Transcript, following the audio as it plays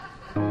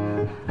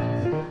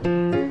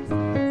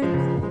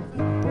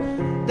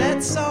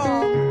That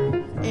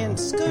song in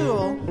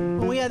school,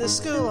 when we had the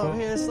school over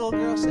here, this little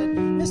girl said,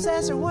 "Miss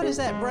Sasser, what is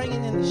that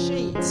bringing in the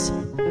sheets?"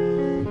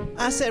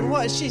 I said,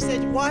 "What?" She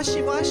said,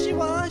 "Washy, washy,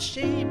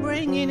 washy,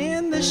 bringing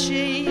in the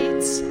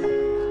sheets."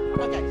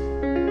 Okay,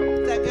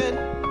 is that good?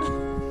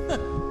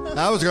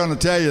 I was going to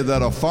tell you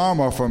that a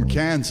farmer from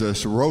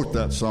Kansas wrote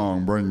that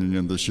song, Bringing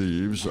in the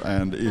Sheaves,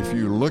 and if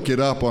you look it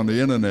up on the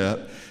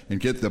internet and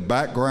get the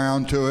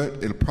background to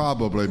it, it'll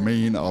probably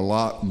mean a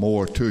lot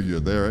more to you.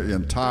 Their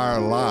entire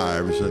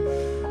lives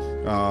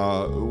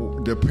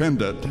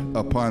dependent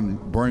upon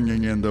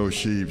bringing in those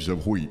sheaves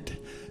of wheat.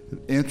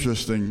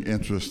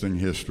 Interesting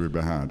history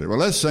behind it. Well,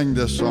 let's sing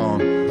this song,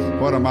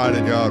 What a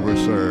Mighty God We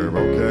Serve,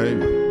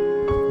 okay?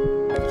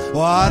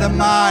 What a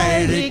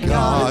mighty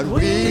God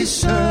we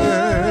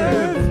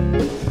serve.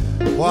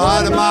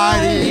 What a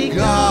mighty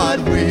God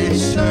we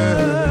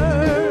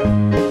serve.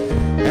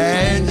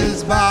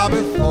 Angels bow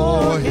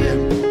before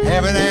him.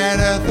 Heaven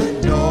and earth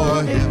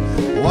adore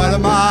him. What a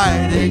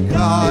mighty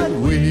God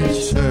we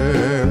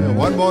serve.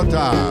 One more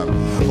time.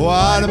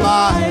 What a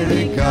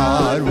mighty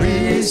God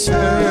we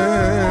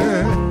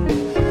serve.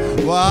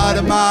 What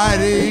a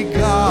mighty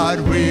God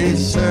we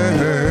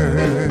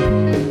serve.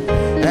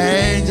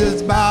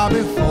 Angels bow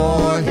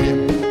before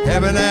him.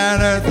 Heaven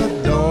and earth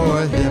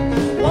adore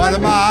him. What a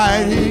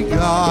mighty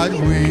God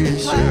we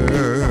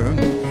serve.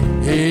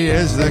 He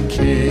is the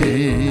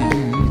King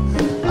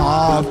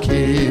of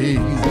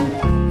kings.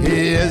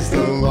 He is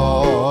the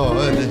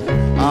Lord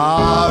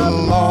our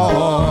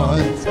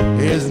Lord.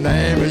 His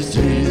name is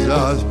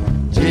Jesus.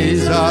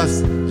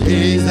 Jesus,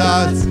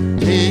 Jesus,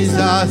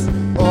 Jesus.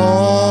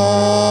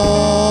 Oh,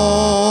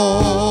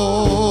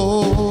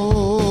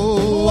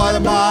 what a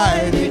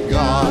mighty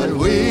God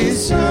we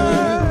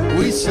serve,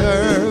 we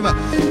serve.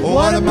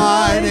 What a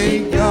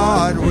mighty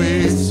God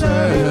we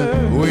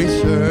serve, we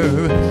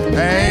serve.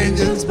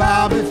 Angels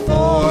bow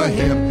before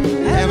him,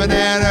 heaven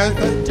and earth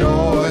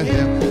adore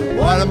him.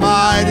 What a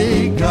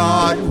mighty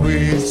God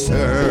we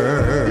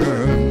serve.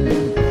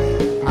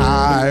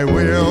 I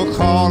will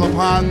call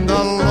upon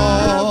the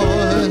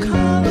Lord,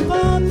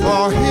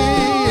 for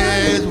he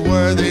is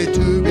worthy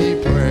to be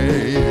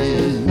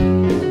praised.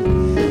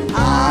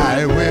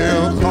 I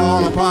will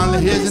call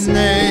upon his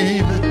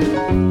name,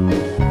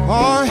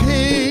 for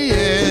he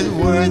is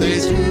worthy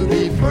to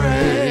be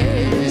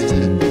praised.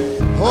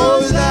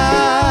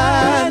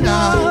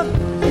 Hosanna,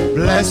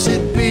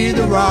 blessed be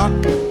the rock,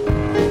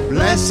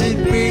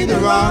 blessed be the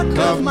rock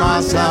of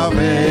my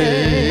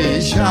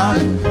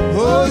salvation.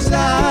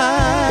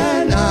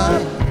 Hosanna,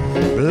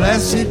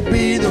 blessed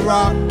be the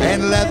rock,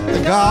 and let the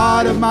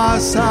God of my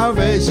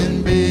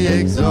salvation be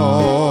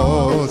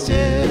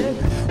exalted.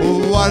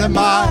 What a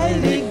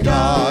mighty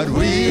God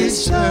we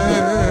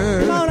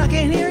serve. Come on, I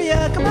can't hear you.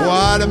 Come on.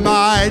 What a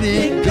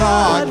mighty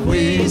God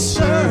we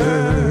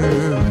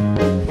serve.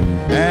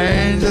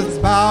 Angels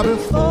bow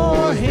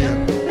before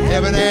him,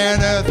 heaven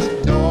and earth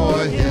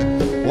adore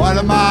him. What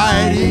a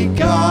mighty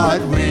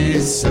God we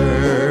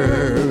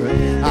serve.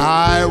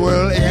 I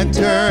will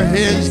enter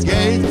his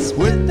gates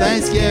with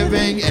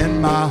thanksgiving in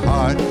my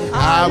heart.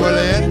 I will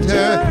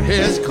enter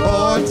his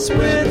courts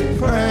with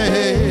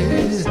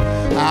praise.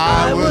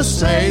 I will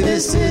say,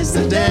 this is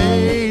the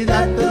day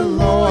that the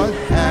Lord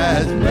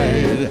has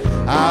made.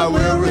 I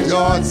will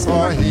rejoice,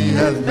 for he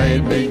has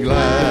made me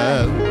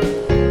glad.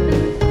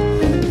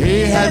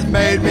 He has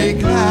made me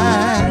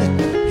glad.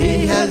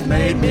 He has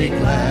made me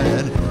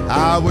glad.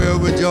 I will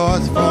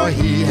rejoice, for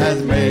he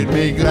has made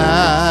me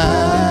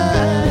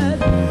glad.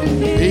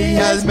 He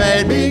has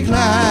made me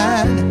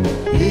glad.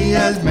 He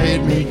has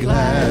made me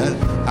glad.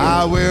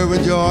 I will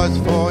rejoice,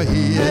 for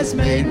he has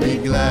made me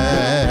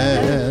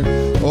glad.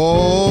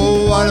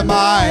 Oh, what a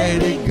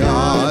mighty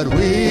God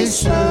we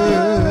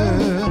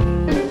serve.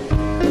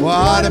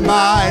 What a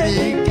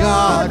mighty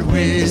God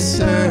we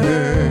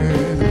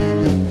serve.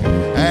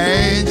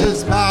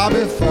 Angels bow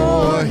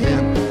before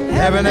him,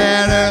 heaven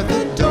and earth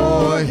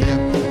adore him.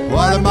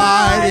 What a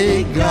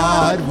mighty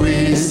God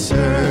we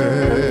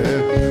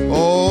serve.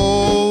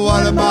 Oh,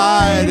 what a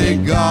mighty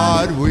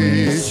God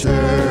we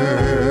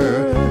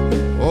serve.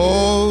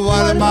 Oh,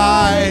 what a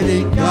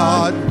mighty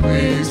God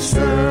we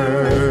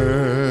serve.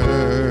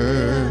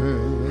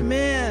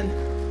 Amen.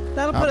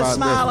 That'll put a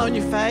smile on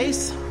your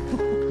face.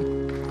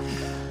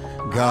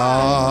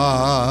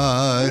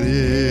 God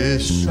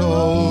is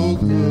so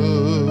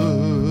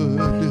good.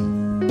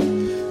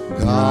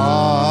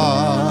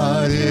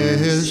 God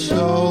is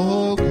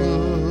so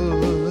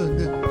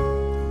good.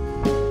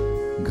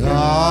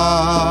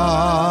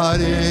 God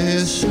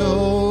is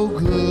so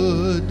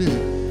good.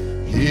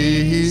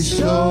 He's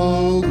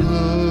so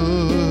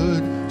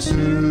good to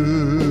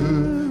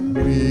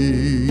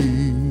me.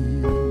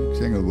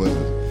 Sing it with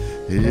us.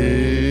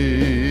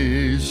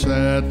 He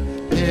sent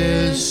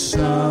his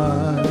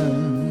son.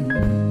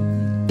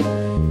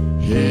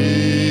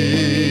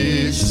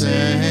 He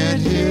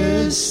sent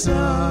his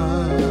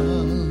son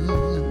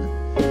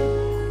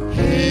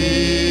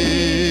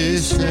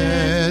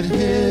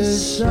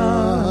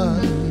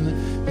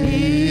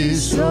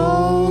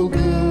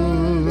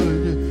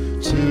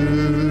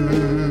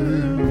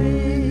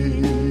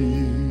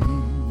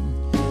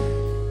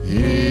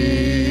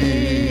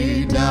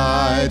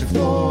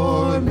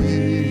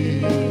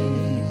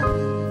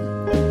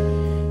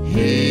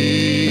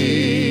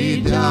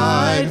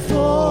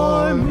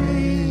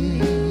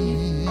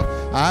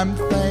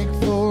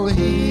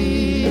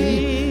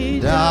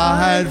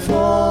died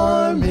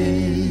for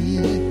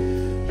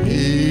me.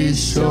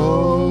 He's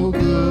so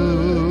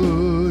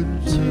good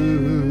to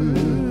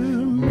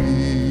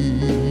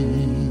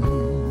me.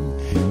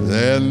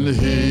 Then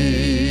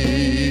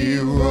he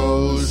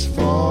rose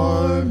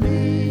for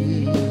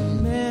me.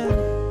 Amen.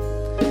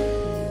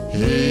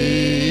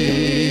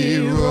 He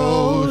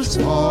rose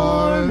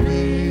for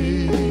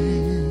me.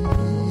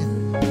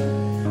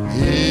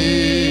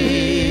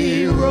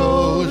 He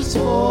rose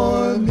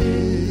for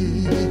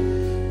me.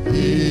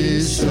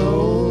 He's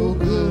so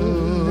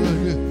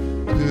good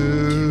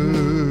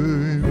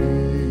to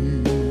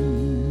me.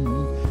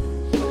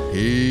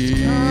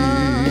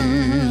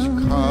 He's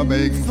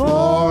coming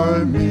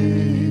for me.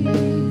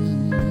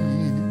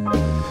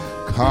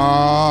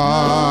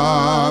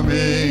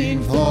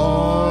 Coming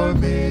for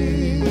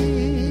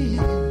me.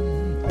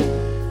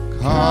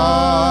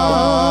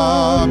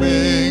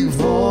 Coming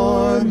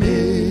for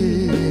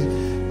me.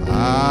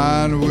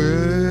 And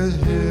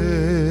with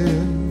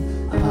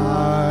him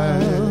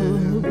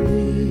I'll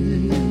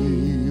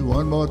be.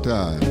 One more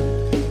time.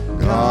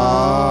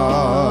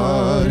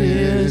 God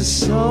is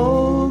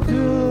so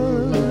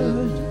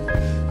good.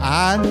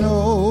 I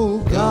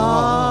know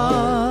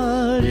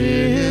God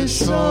is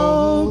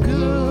so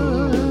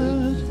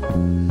good.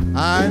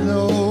 I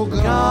know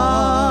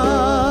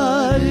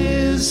God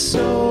is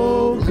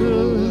so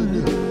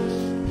good.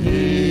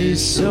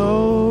 He's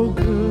so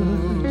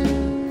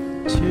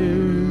good to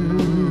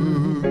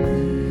me.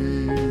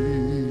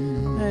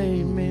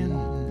 Amen.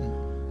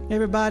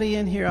 Everybody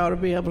in here ought to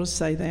be able to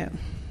say that.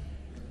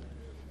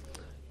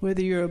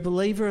 Whether you're a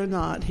believer or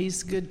not,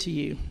 he's good to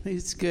you.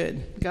 He's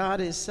good. God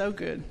is so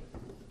good.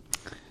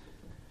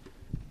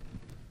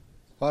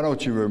 Why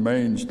don't you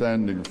remain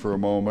standing for a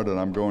moment, and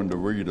I'm going to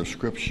read a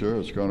scripture.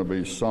 It's going to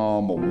be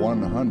Psalm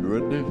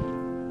 100.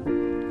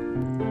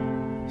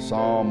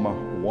 Psalm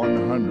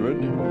 100.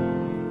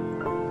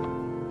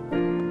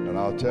 And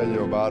I'll tell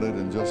you about it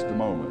in just a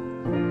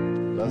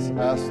moment. Let's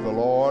ask the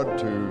Lord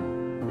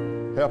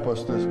to help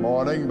us this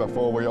morning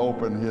before we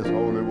open his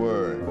holy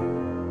word.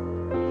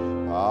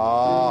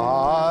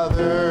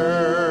 Father,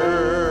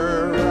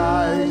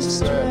 I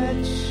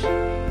stretch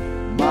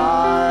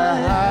my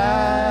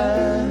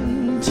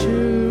hand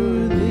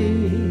to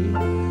thee.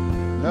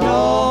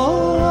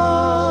 No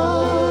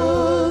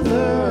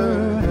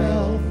other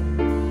help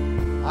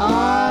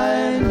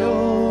I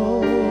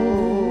know.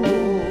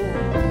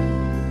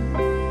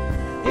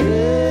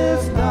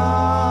 If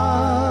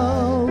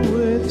thou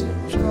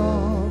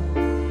withdraw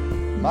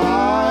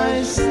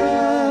myself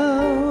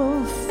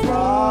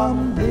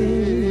from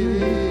thee,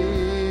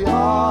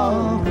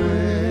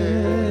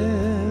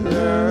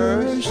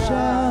 whither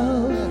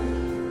shall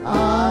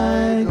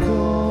I go?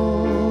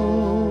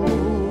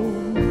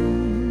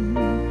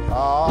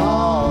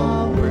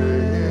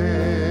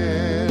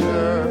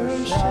 Whither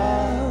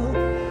shall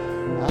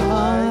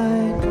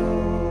I go?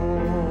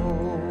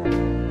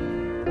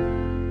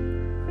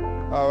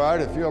 All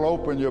right, if you'll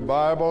open your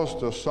Bibles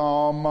to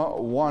Psalm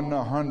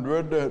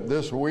 100.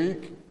 This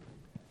week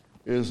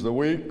is the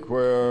week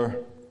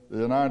where the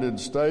United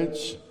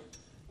States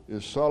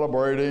is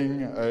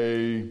celebrating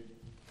a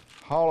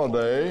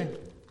holiday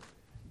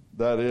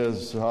that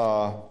is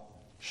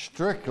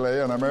strictly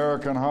an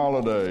American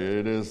holiday.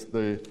 It is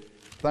the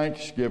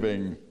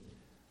Thanksgiving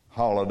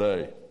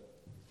holiday.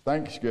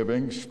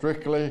 Thanksgiving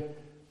strictly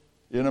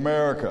in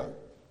America.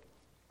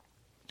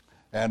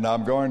 And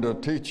I'm going to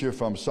teach you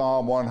from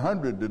Psalm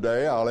 100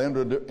 today. I'll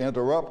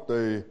interrupt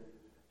the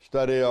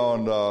study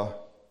on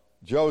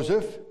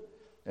Joseph,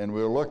 and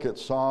we'll look at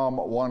Psalm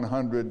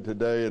 100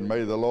 today, and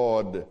may the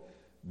Lord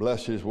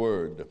bless his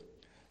word.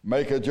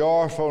 Make a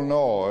joyful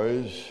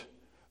noise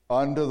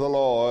unto the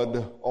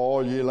Lord,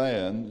 all ye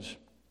lands.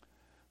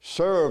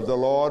 Serve the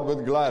Lord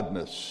with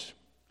gladness.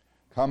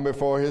 Come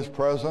before his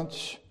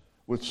presence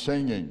with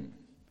singing.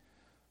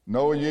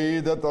 Know ye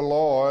that the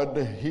Lord,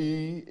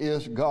 he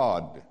is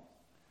God.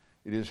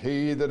 It is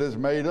he that has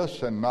made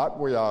us, and not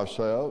we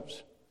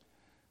ourselves.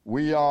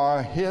 We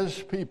are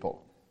his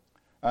people,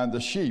 and the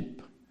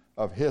sheep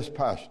of his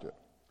pasture.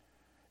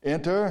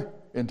 Enter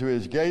into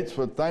his gates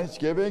with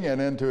thanksgiving,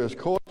 and into his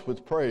courts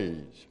with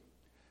praise.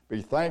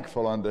 Be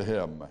thankful unto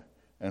him,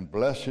 and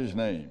bless his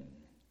name.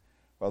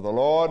 For the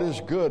Lord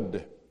is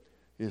good,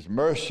 his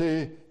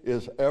mercy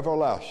is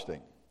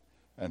everlasting,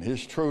 and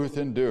his truth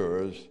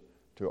endures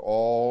to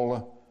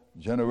all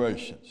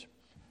generations.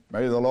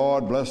 May the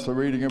Lord bless the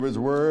reading of his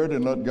word,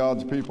 and let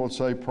God's people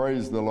say,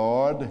 praise the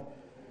Lord.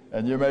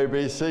 And you may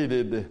be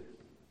seated.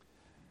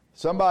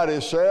 Somebody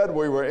said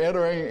we were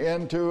entering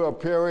into a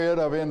period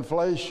of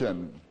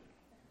inflation.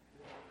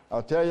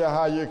 I'll tell you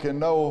how you can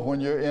know when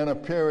you're in a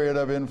period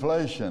of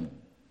inflation.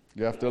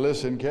 You have to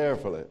listen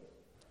carefully.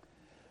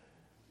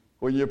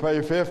 When you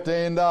pay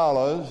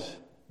 $15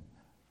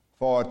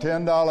 for a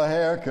 $10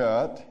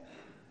 haircut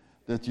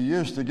that you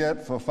used to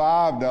get for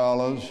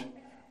 $5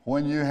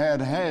 when you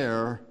had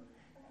hair,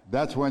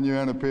 that's when you're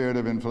in a period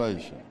of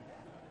inflation.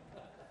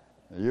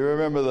 You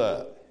remember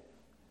that.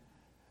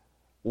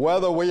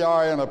 Whether we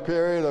are in a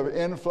period of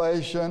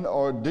inflation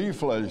or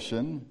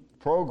deflation,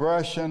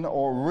 progression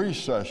or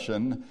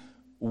recession,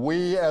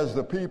 we as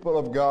the people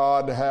of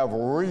God have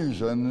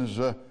reasons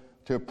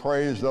to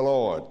praise the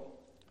Lord,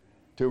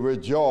 to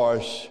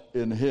rejoice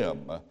in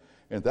Him.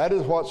 And that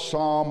is what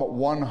Psalm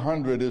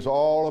 100 is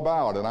all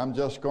about. And I'm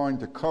just going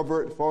to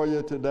cover it for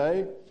you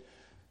today.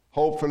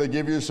 Hopefully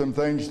give you some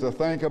things to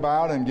think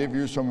about and give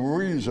you some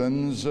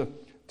reasons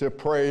to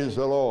praise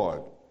the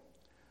Lord.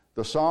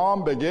 The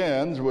psalm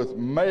begins with,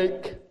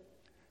 "Make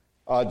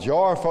a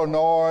joyful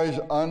noise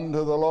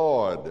unto the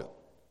Lord."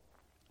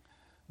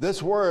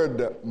 This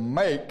word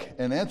 "make,"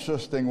 an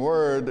interesting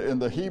word in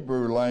the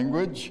Hebrew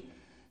language.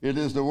 It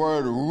is the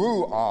word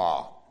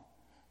ruah,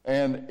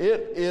 and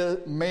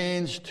it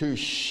means to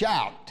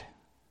shout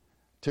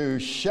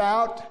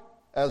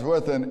as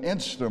with an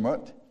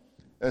instrument,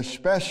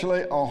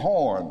 especially a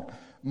horn.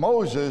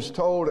 Moses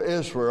told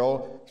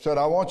Israel, said,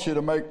 "I want you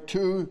to make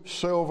 2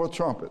 silver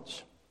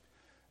trumpets,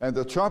 and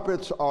the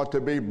trumpets are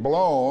to be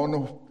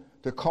blown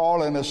to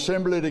call an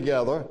assembly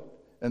together,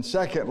 and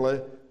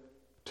secondly,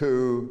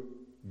 to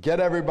get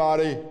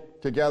everybody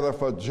together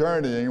for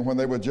journeying when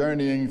they were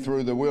journeying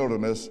through the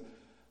wilderness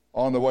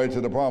on the way to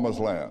the promised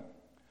land.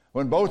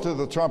 When both of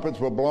the trumpets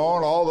were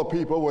blown, all the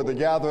people were to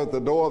gather at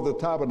the door of the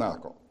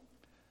tabernacle.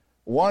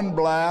 One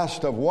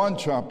blast of one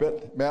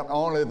trumpet meant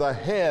only the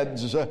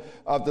heads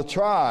of the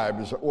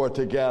tribes were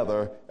to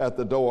gather at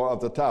the door of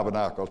the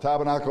tabernacle.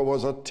 Tabernacle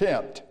was a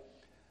tent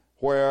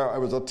where it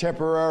was a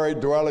temporary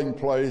dwelling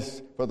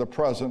place for the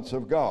presence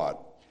of God.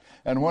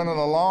 And when an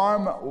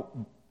alarm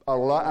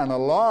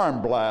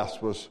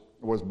blast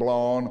was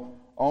blown,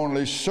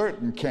 only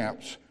certain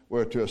camps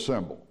were to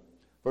assemble.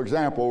 For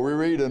example, we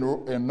read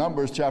in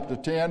Numbers chapter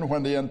 10,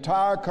 when the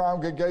entire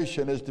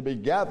congregation is to be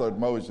gathered,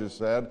 Moses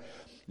said,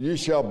 "You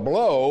shall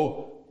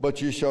blow,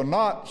 but you shall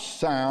not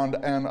sound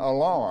an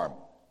alarm."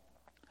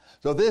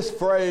 So this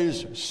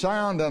phrase,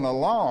 sound an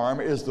alarm,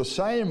 is the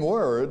same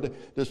word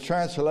that's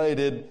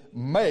translated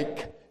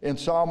make in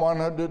Psalm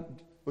 100.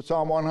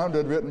 Psalm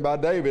 100 written by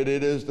David.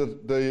 It is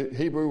the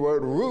Hebrew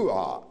word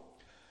ruah.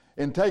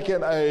 In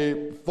taking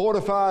a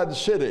fortified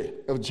city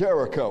of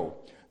Jericho,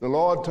 the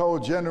Lord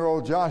told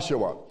General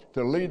Joshua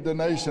to lead the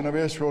nation of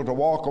Israel to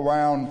walk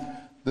around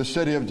the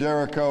city of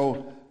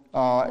Jericho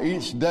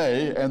each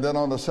day, and then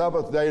on the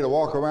 7th day to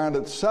walk around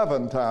it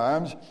 7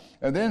 times.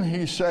 And then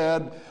he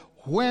said,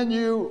 when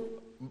you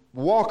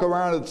walk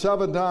around it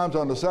 7 times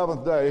on the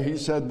 7th day, he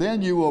said,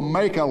 then you will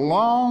make a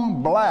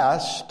long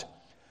blast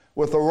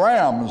with the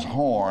ram's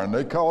horn.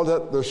 They called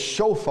it the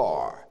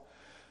shofar.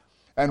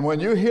 And when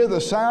you hear the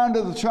sound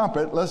of the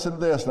trumpet, listen to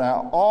this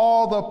now,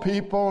 all the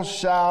people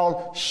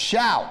shall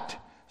shout,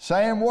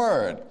 same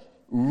word,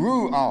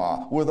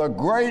 ruah, with a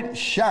great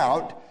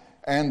shout,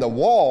 and the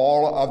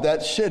wall of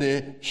that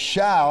city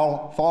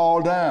shall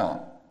fall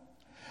down.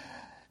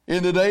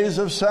 In the days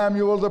of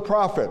Samuel the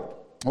prophet,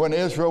 when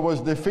Israel was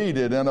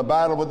defeated in a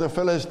battle with the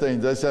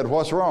Philistines, they said,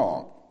 what's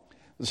wrong?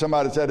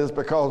 Somebody said, it's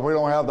because we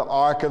don't have the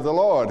ark of the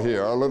Lord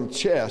here, a little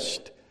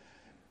chest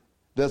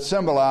that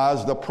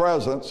symbolized the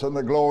presence and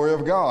the glory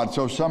of God.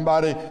 So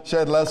somebody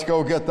said, let's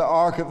go get the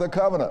Ark of the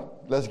Covenant.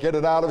 Let's get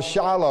it out of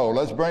Shiloh.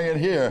 Let's bring it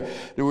here,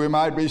 that we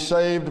might be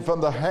saved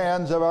from the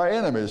hands of our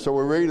enemies. So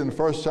we read in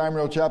 1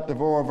 Samuel chapter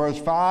 4, verse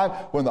 5,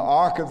 when the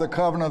Ark of the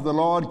Covenant of the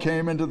Lord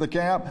came into the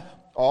camp,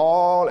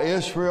 all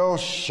Israel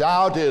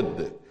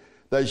shouted.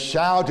 They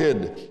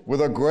shouted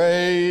with a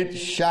great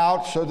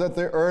shout so that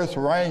the earth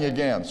rang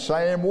again.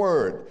 Same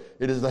word.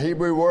 It is the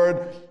Hebrew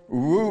word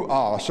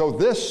ruah. So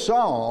this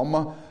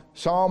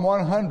Psalm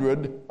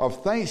 100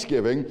 of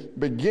Thanksgiving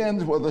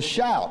begins with a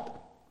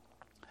shout.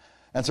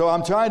 And so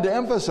I'm trying to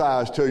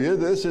emphasize to you,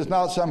 this is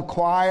not some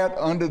quiet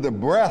under the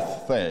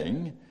breath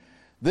thing.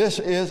 This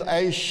is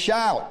a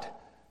shout.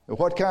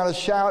 What kind of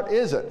shout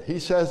is it? He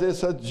says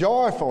it's a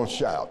joyful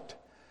shout.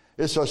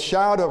 It's a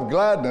shout of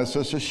gladness.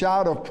 It's a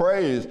shout of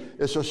praise.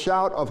 It's a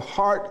shout of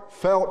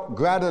heartfelt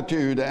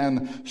gratitude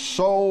and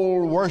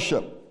soul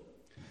worship.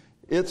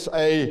 It's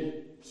a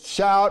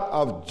shout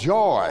of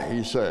joy,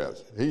 he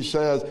says. He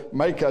says,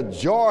 make a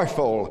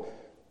joyful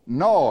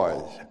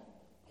noise.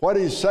 What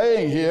he's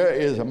saying here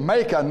is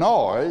make a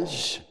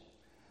noise,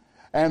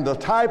 and the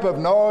type of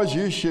noise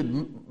you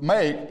should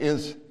make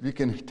is, you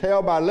can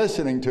tell by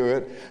listening to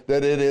it,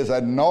 that it is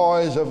a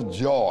noise of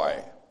joy.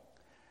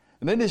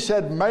 And then he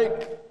said,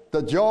 make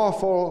the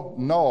joyful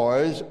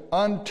noise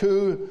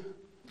unto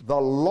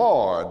the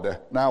Lord.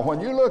 Now,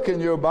 when you look in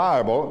your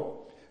Bible,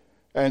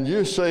 and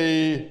you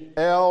see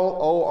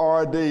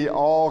L-O-R-D,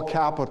 all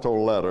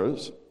capital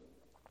letters,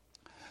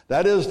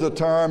 that is the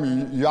term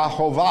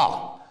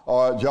Yahovah,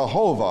 or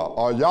Jehovah,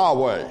 or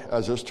Yahweh,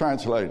 as it's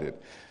translated.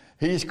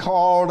 He's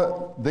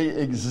called the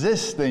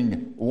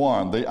existing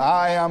one, the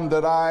I am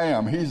that I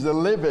am. He's the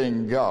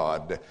living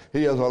God.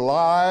 He is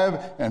alive,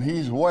 and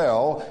he's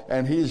well,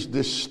 and he's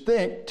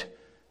distinct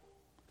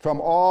from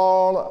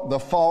all the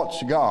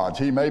false gods.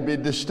 He may be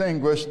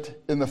distinguished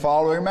in the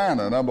following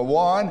manner. Number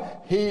one,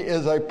 he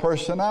is a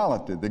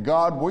personality. The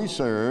God we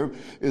serve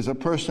is a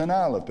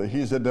personality.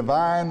 He's a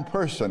divine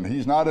person.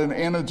 He's not an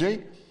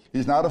energy.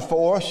 He's not a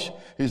force.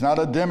 He's not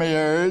a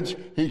demiurge.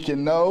 He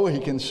can know, he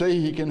can see,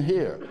 he can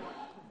hear.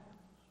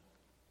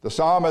 The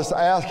psalmist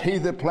asked, he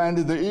that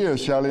planted the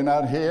ears, shall he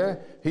not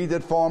hear? He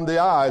that formed the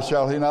eyes,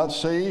 shall he not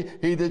see?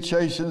 He that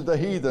chastens the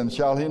heathen,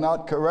 shall he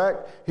not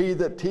correct? He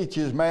that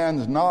teaches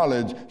man's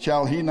knowledge,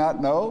 shall he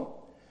not know?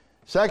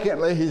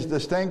 Secondly, he's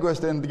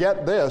distinguished, and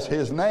get this,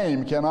 his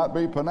name cannot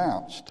be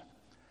pronounced.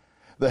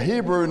 The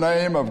Hebrew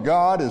name of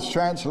God is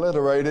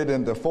transliterated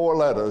into 4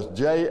 letters,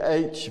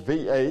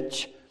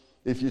 JHVH,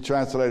 if you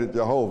translate it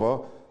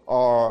Jehovah,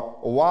 or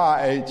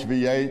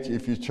YHVH,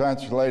 if you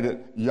translate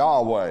it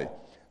Yahweh.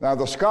 Now,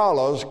 the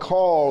scholars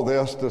call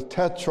this the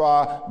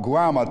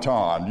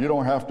tetragrammaton. You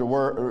don't have to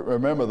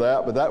remember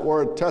that, but that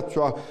word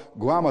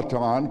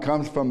tetragrammaton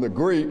comes from the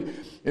Greek,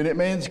 and it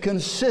means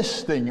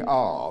consisting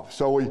of.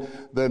 So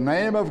the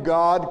name of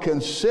God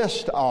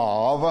consists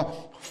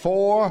of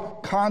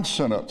 4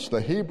 consonants.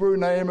 The Hebrew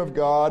name of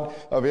God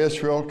of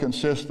Israel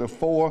consists of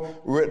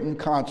 4 written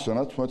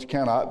consonants, which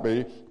cannot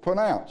be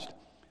pronounced.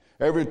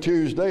 Every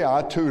Tuesday,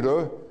 I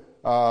tutor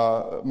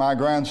my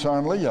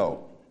grandson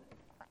Leo.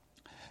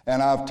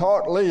 And I've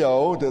taught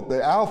Leo that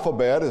the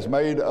alphabet is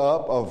made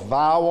up of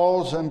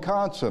vowels and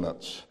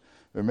consonants.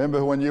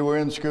 Remember when you were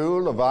in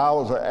school, the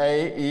vowels are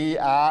A, E,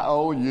 I,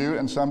 O, U,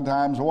 and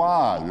sometimes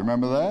Y. You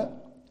remember that?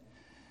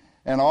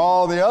 And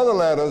all the other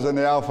letters in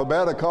the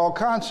alphabet are called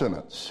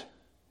consonants.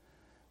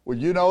 Well,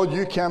 you know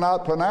you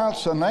cannot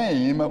pronounce a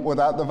name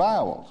without the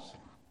vowels.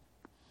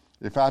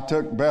 If I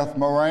took Beth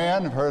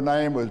Moran, if her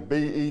name was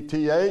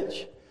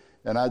B-E-T-H,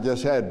 and I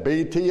just had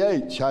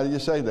B-T-H, how do you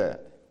say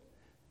that?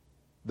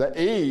 The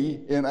E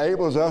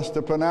enables us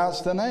to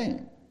pronounce the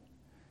name.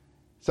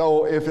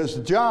 So if it's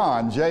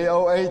John,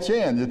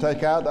 J-O-H-N, you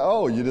take out the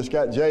O, you just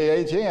got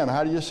J-H-N.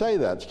 How do you say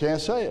that? You can't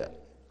say it.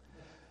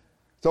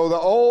 So the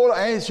old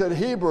ancient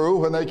Hebrew,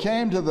 when they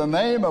came to the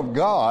name of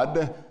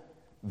God,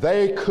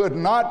 they could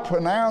not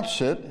pronounce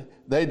it.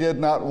 They did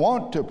not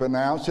want to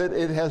pronounce it.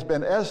 It has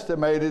been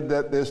estimated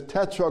that this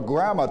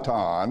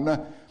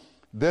tetragrammaton,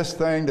 this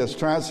thing that's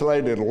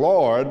translated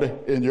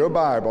Lord in your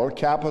Bible,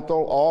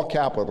 capital, all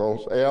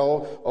capitals,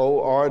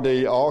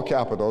 L-O-R-D, all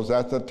capitals,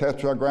 that's the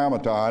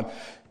tetragrammaton.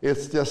 It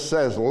just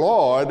says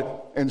Lord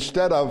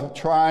instead of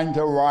trying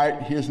to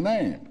write his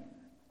name.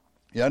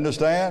 You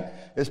understand?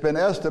 It's been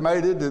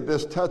estimated that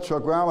this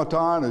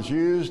tetragrammaton is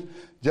used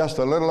just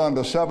a little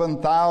under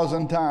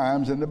 7,000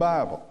 times in the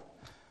Bible.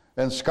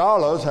 And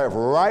scholars have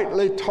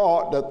rightly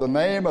taught that the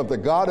name of the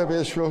God of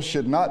Israel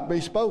should not be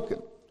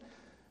spoken,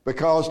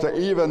 because to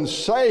even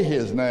say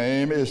his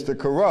name is to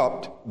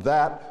corrupt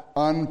that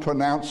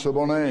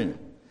unpronounceable name.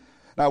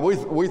 Now,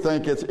 we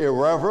think it's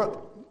irreverent,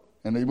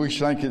 and we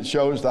think it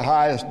shows the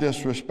highest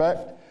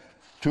disrespect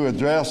to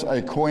address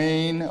a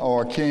queen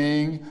or a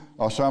king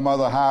or some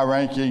other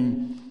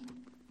high-ranking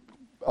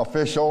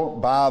official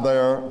by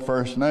their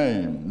first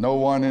name. No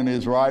one in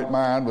his right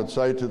mind would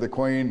say to the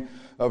Queen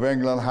of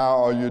England,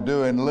 "How are you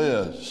doing,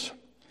 Liz?"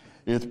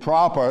 It's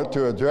proper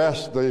to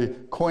address the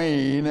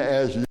Queen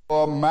as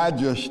Your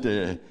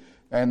Majesty,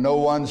 and no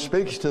one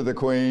speaks to the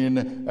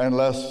Queen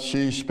unless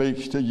she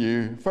speaks to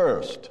you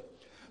first.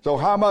 So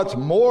how much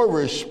more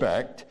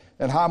respect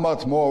and how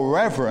much more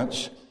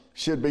reverence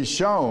should be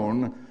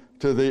shown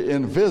to the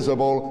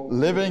invisible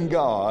living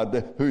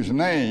God whose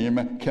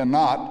name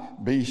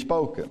cannot be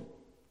spoken?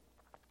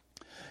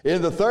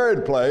 In the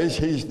third place,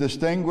 he's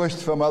distinguished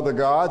from other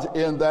gods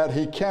in that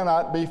he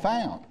cannot be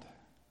found.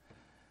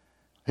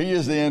 He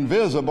is the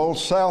invisible,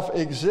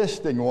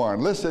 self-existing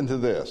one. Listen to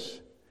this.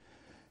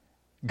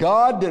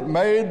 God that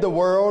made the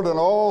world and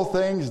all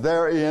things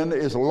therein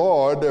is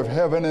Lord of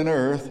heaven and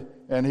earth,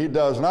 and he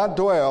does not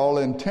dwell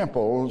in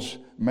temples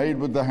made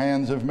with the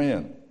hands of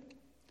men.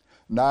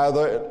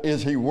 Neither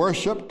is he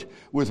worshipped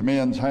with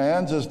men's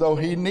hands as though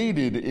he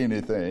needed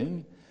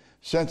anything,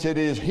 since it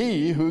is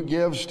he who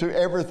gives to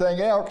everything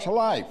else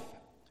life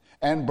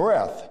and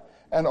breath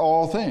and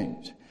all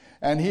things.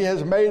 And he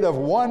has made of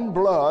one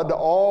blood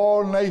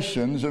all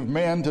nations of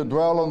men to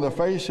dwell on the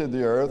face of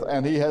the earth,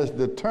 and he has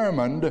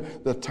determined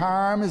the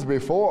times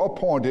before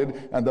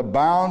appointed and the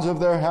bounds of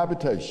their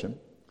habitation,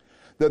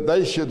 that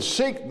they should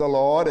seek the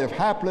Lord, if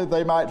haply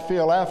they might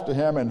feel after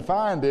him and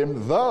find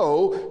him,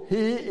 though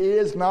he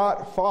is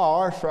not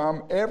far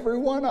from every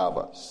one of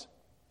us.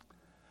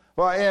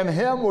 For in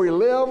him we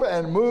live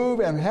and move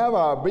and have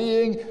our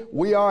being.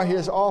 We are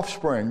his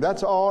offspring.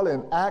 That's all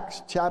in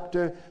Acts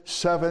chapter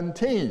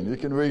 17. You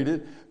can read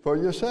it for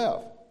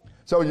yourself.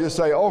 So you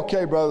say,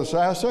 okay, Brother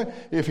Sasser,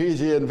 if he's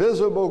the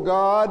invisible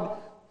God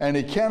and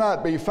he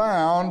cannot be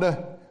found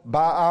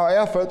by our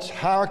efforts,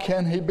 how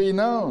can he be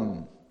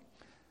known?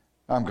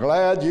 I'm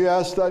glad you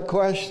asked that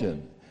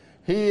question.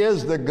 He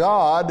is the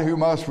God who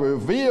must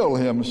reveal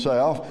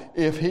himself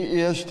if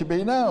he is to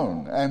be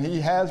known. And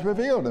he has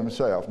revealed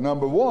himself.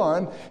 Number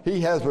one,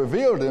 he has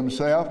revealed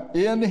himself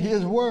in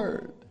his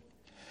word.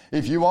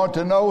 If you want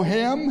to know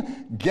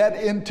him,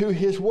 get into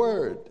his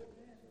word.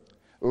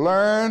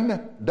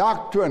 Learn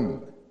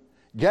doctrine.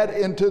 Get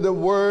into the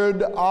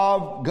Word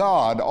of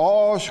God.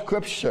 All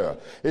Scripture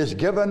is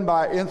given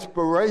by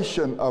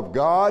inspiration of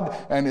God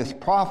and is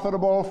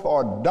profitable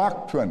for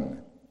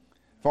doctrine,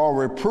 for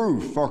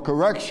reproof, for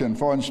correction,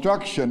 for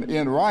instruction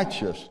in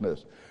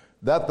righteousness,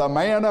 that the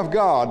man of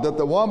God, that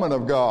the woman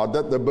of God,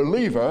 that the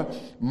believer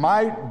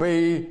might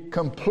be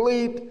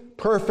complete,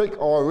 perfect,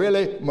 or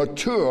really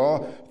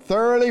mature,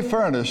 thoroughly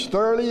furnished,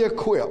 thoroughly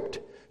equipped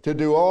to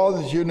do all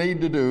that you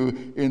need to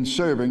do in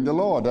serving the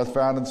Lord. That's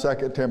found in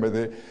 2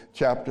 Timothy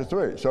chapter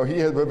 3. So he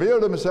has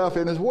revealed himself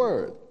in his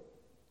word.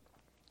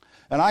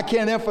 And I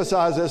can't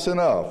emphasize this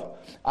enough.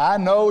 I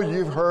know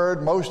you've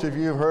heard, most of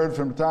you have heard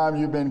from the time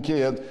you've been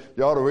kids,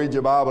 you ought to read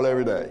your Bible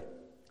every day.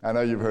 I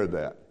know you've heard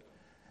that.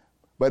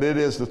 But it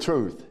is the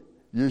truth.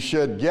 You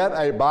should get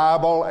a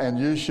Bible and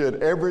you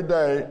should every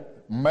day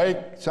make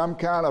some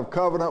kind of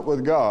covenant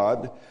with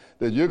God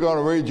that you're going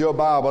to read your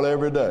Bible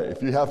every day.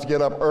 If you have to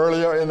get up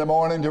earlier in the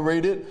morning to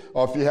read it,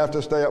 or if you have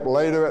to stay up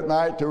later at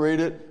night to read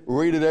it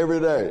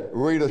every day.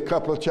 Read a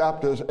couple of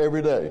chapters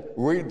every day.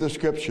 Read the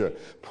Scripture.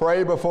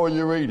 Pray before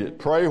you read it.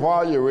 Pray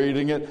while you're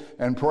reading it,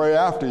 and pray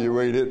after you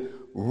read it.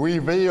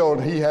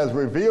 He has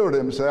revealed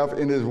himself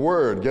in his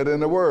word. Get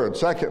in the word.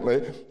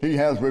 Secondly, he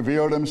has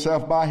revealed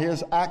himself by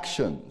his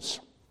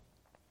actions.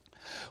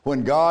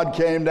 When God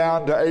came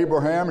down to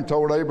Abraham and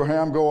told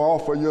Abraham, go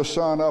offer your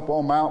son up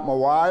on Mount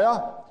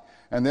Moriah,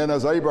 and then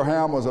as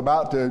Abraham was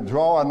about to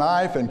draw a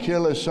knife and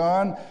kill his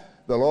son,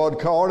 the Lord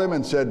called him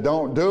and said,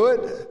 don't do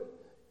it.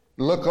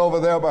 Look over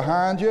there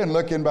behind you. And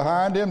looking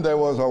behind him, there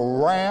was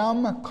a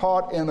ram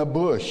caught in a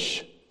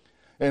bush.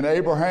 And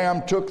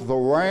Abraham took the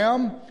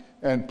ram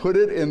and put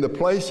it in the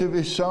place of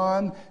his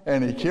son,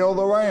 and he killed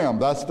the ram.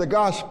 That's the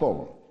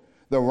gospel.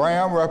 The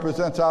ram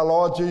represents our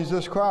Lord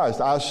Jesus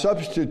Christ, our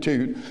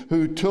substitute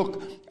who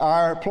took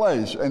our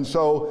place. And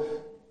so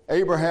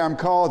Abraham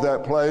called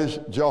that place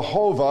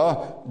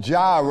Jehovah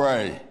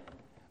Jireh,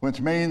 which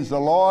means the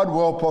Lord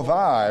will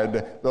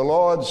provide, the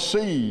Lord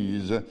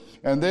sees.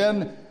 And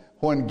then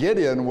when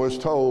Gideon was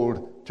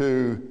told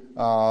to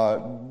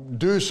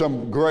do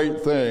some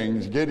great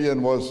things,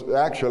 Gideon was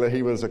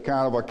he was a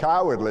kind of a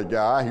cowardly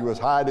guy. He was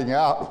hiding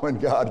out when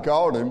God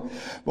called him.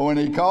 But when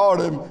he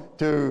called him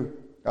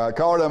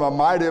a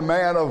mighty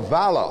man of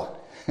valor,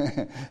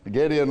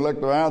 Gideon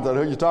looked around and said,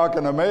 who are you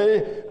talking to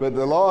me? But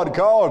the Lord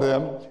called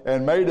him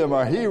and made him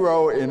a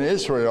hero in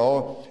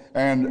Israel.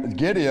 And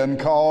Gideon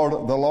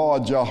called the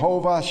Lord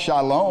Jehovah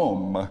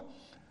Shalom,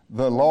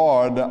 the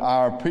Lord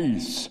our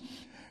peace.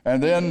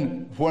 And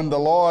then when the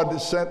Lord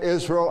sent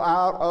Israel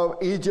out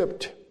of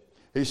Egypt,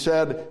 he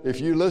said, if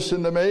you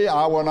listen to me,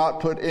 I will not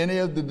put any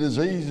of the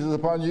diseases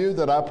upon you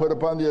that I put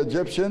upon the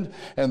Egyptians.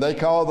 And they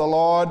called the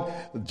Lord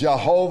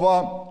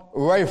Jehovah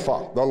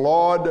Rapha, the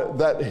Lord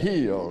that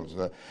heals.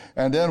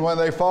 And then when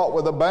they fought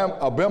with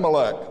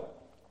Abimelech,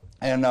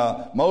 and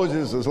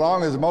Moses, as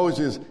long as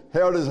Moses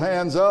held his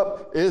hands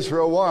up,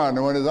 Israel won.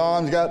 And when his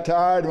arms got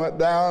tired and went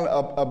down,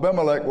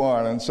 Abimelech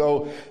won. And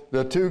so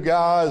the two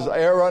guys,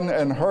 Aaron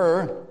and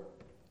Hur,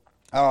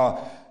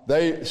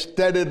 they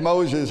steadied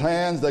Moses'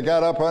 hands. They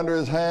got up under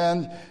his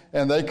hands,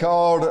 and they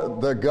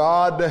called the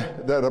God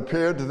that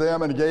appeared to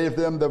them and gave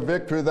them the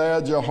victory there,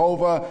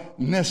 Jehovah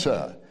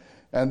Nissi.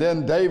 And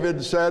then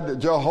David said,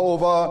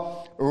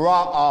 Jehovah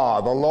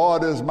Ra'ah, the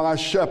Lord is my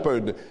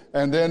shepherd.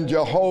 And then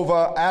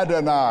Jehovah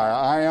Adonai,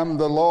 I am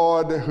the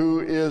Lord who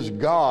is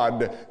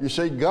God. You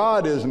see,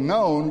 God is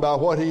known by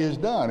what he has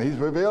done. He's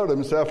revealed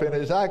himself in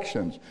his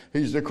actions.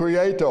 He's the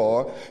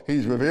creator.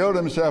 He's revealed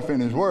himself in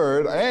his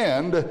word.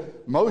 And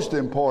most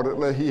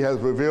importantly, he has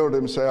revealed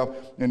himself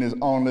in his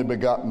only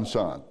begotten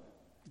Son.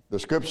 The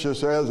scripture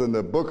says in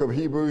the book of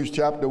Hebrews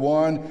chapter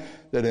 1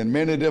 that in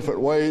many different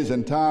ways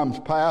in times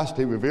past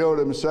he revealed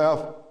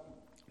himself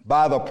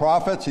by the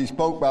prophets. He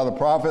spoke by the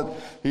prophet.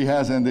 He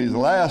has in these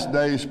last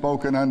days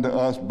spoken unto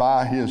us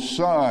by his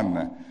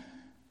Son.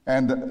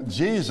 And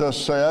Jesus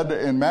said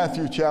in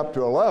Matthew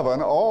chapter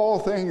 11, all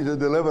things are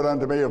delivered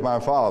unto me of my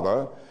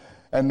Father.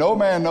 And no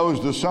man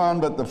knows the Son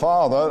but the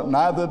Father,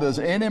 neither does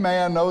any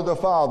man know the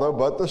Father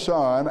but the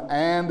Son,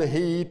 and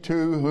he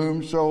to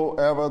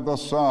whomsoever the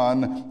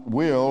Son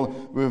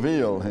will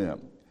reveal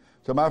him.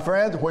 So my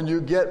friends, when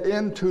you get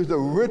into the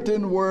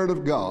written Word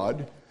of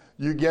God,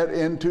 you get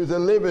into the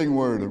living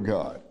Word of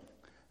God.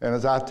 And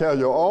as I tell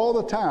you all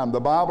the time, the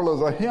Bible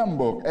is a hymn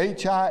book,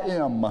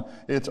 H-I-M.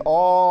 It's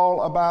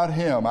all about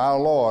him, our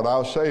Lord,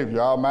 our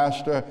Savior, our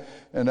Master,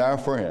 and our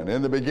friend.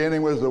 In the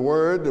beginning was the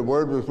Word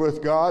was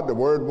with God, the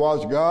Word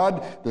was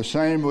God, the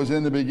same was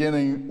in the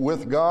beginning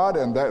with God,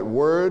 and that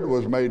Word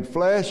was made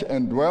flesh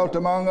and dwelt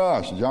among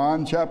us,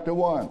 John chapter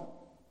 1.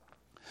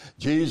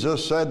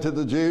 Jesus said to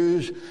the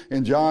Jews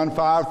in John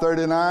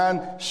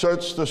 5:39,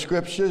 search the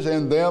scriptures,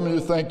 in them you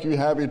think you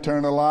have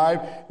eternal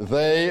life.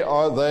 They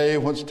are they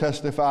which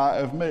testify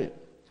of me.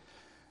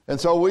 And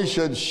so we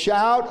should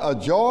shout a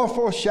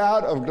joyful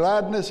shout of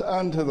gladness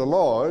unto the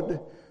Lord,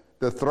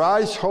 the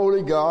thrice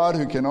holy God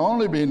who can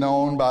only be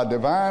known by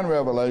divine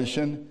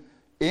revelation,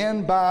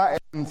 in, by,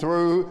 and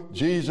through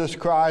Jesus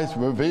Christ,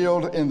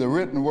 revealed in the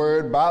written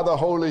word by the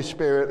Holy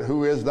Spirit,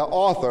 who is the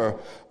author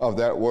of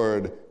that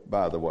word,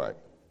 by the way.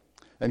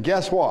 And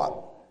guess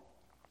what?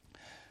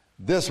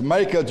 This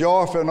make a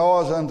joyful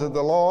noise unto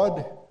the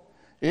Lord,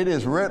 it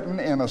is written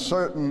in a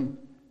certain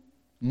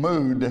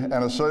mood and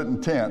a certain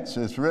tense.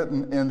 It's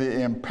written in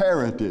the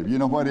imperative. You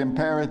know what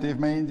imperative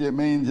means? It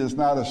means it's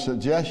not a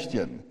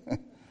suggestion.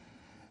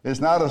 It's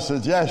not a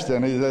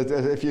suggestion.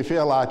 If you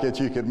feel like it,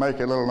 you could make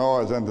a little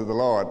noise unto the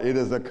Lord. It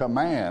is a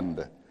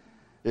command.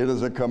 It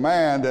is a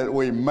command that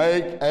we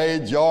make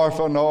a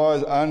joyful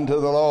noise unto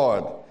the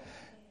Lord.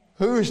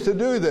 Who's to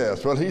do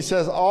this? Well, he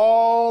says,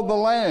 all the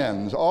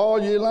lands,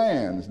 all ye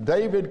lands.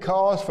 David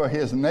calls for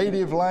his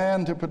native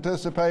land to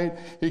participate.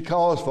 He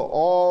calls for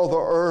all the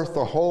earth,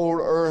 the whole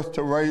earth,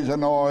 to raise a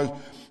noise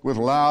with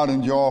loud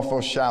and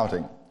joyful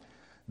shouting.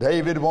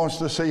 David wants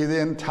to see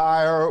the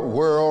entire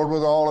world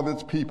with all of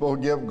its people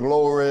give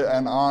glory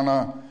and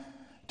honor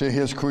to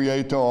his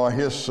Creator,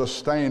 his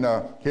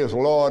Sustainer, his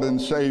Lord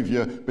and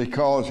Savior,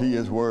 because he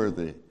is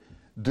worthy.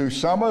 Do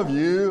some of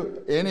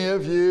you, any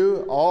of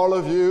you, all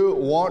of you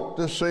want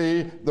to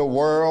see the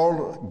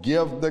world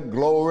give the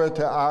glory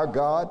to our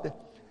God?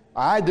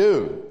 I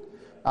do.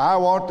 I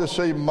want to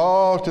see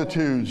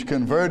multitudes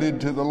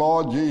converted to the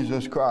Lord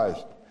Jesus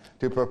Christ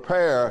to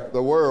prepare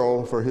the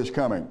world for his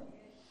coming.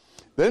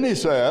 Then he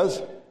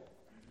says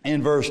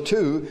in verse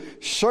 2,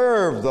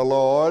 serve the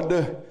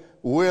Lord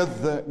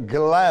with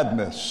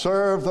gladness.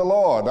 Serve the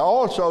Lord.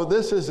 Also,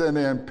 this is an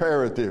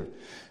imperative.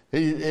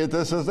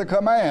 This is the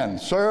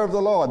command. Serve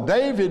the Lord.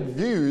 David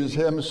views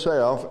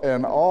himself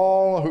and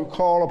all who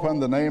call upon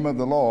the name of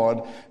the Lord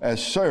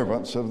as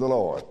servants of the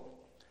Lord.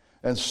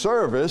 And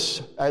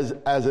service, as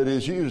it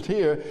is used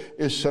here,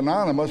 is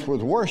synonymous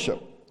with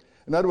worship.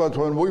 In other words,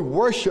 when we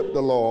worship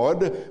the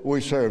Lord,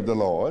 we serve the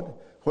Lord.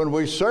 When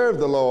we serve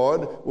the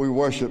Lord, we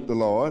worship the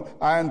Lord.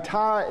 Our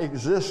entire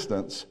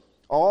existence,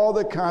 all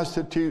that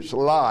constitutes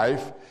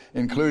life,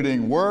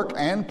 including work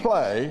and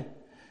play,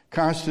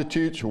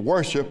 constitutes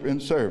worship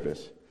and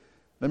service.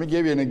 Let me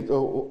give you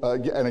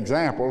an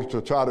example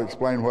to try to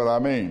explain what I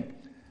mean.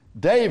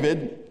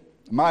 David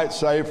might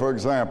say, for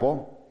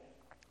example,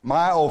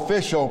 my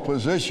official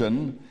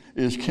position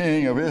is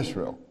king of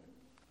Israel,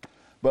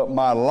 but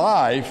my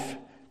life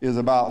is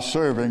about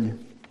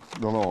serving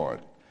the Lord.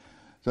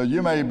 So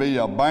you may be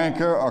a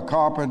banker, a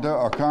carpenter,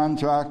 a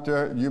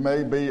contractor, you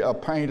may be a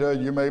painter,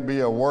 you may be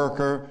a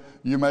worker,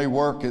 you may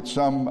work at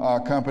some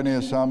company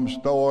or some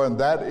store, and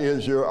that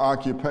is your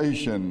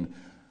occupation.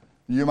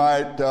 You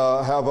might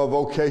have a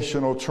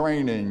vocational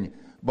training,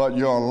 but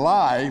your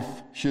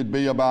life should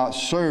be about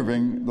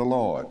serving the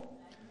Lord.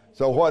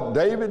 So what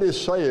David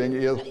is saying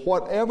is,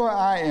 whatever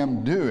I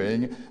am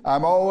doing,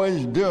 I'm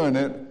always doing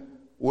it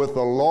with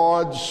the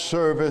Lord's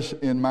service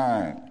in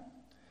mind.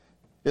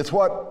 It's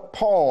what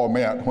Paul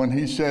meant when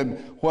he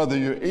said, whether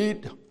you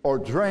eat or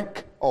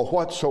drink or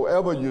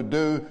whatsoever you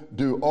do,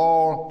 do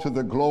all to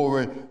the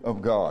glory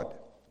of God.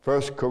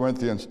 1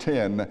 Corinthians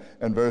 10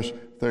 and verse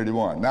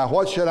 31. Now,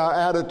 what should our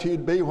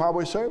attitude be while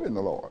we're serving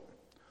the Lord?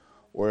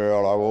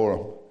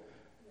 Well,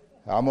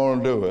 I'm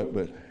going to do it,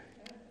 but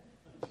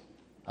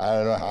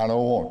I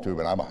don't want to,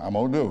 but I'm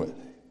going to do it.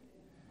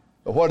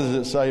 But what does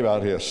it say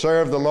about here?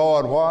 Serve the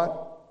Lord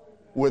what?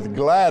 With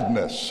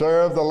gladness.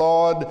 Serve the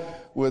Lord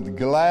with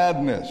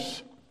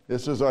gladness.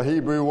 This is a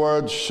Hebrew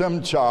word,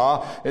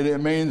 simcha, and it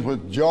means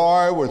with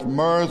joy, with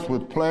mirth,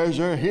 with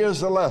pleasure.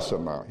 Here's the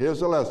lesson now. Here's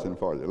the lesson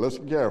for you.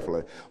 Listen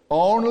carefully.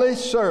 Only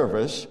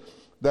service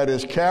that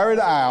is carried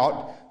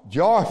out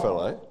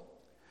joyfully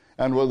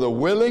and with a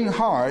willing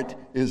heart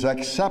is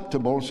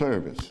acceptable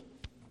service.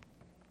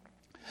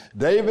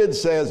 David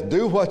says,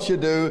 do what you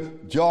do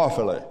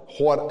joyfully,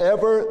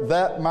 whatever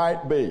that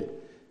might be.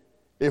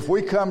 If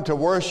we come to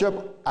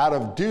worship out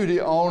of duty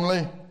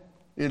only,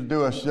 it'll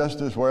do us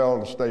just as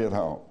well to stay at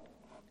home.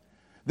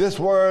 This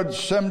word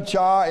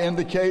simcha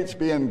indicates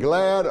being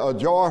glad or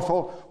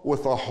joyful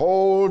with the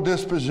whole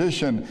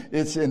disposition.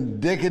 It's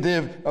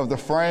indicative of the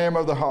frame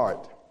of the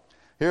heart.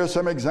 Here are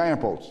some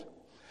examples.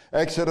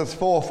 Exodus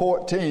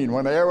 4:14,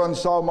 when Aaron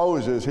saw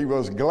Moses, he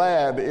was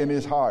glad in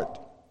his heart.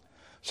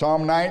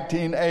 Psalm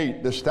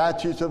 19:8, the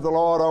statutes of the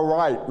Lord are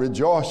right,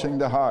 rejoicing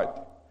the heart.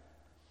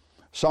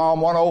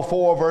 Psalm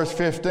 104 verse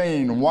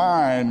 15,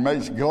 wine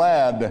makes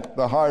glad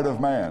the heart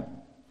of man.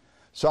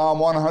 Psalm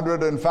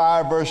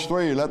 105 verse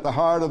 3, let the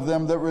heart of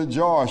them that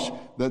rejoice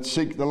that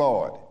seek the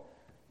Lord.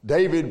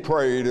 David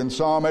prayed in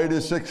Psalm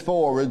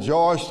 86:4,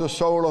 rejoice the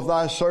soul of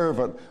thy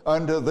servant,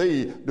 unto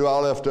thee do I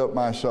lift up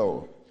my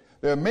soul.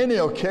 There are many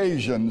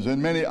occasions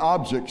and many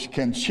objects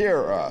can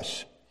cheer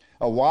us.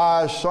 A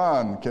wise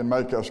son can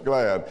make us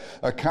glad.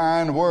 A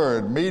kind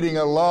word, meeting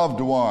a loved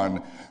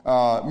one,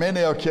 many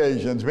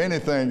occasions, many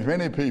things,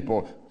 many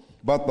people.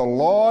 But the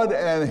Lord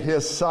and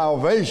his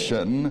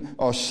salvation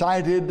are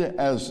cited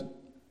as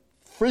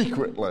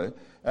frequently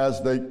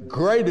as the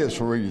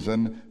greatest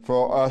reason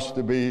for us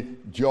to be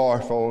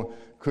joyful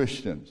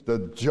Christians.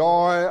 The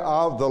joy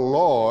of the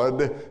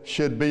Lord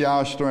should be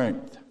our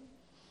strength.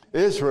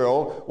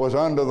 Israel was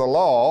under the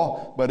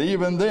law, but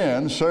even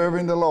then,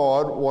 serving the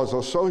Lord was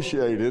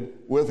associated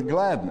with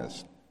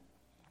gladness.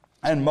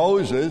 And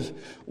Moses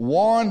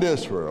warned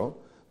Israel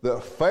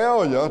that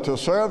failure to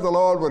serve the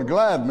Lord with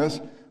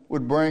gladness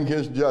would bring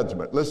his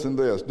judgment. Listen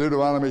to this,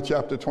 Deuteronomy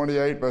chapter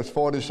 28, verse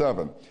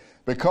 47.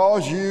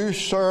 Because you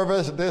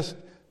servitest,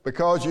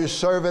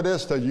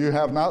 that you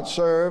have not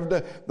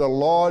served the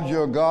Lord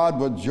your God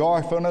with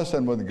joyfulness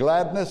and with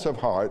gladness of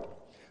heart,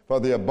 for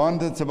the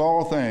abundance of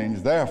all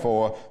things,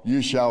 therefore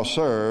you shall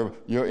serve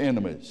your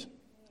enemies.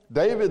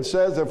 David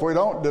says if we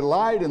don't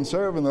delight in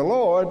serving the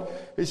Lord,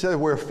 he says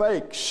we're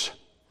fakes.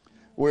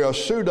 We are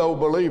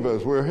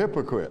pseudo-believers. We're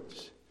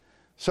hypocrites.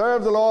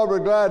 Serve the Lord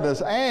with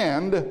gladness,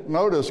 and,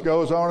 notice,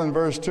 goes on in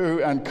verse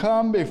 2, and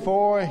come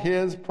before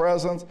his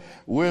presence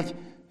with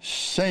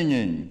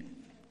singing.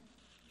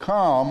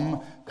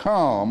 Come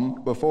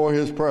before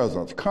his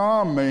presence.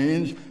 Come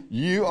means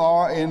you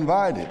are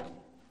invited.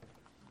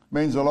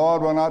 Means the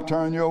Lord will not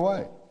turn you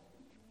away.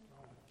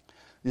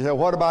 You say,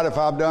 what about if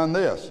I've done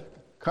this?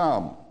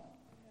 Come.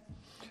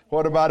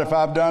 What about if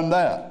I've done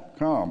that?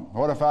 Come.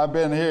 What if I've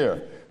been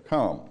here?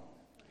 Come.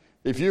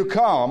 If you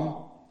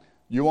come,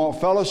 you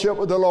want fellowship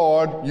with the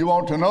Lord, you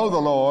want to know the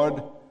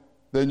Lord,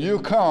 then you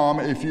come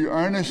if you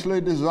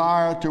earnestly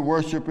desire to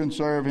worship and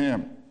serve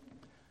him.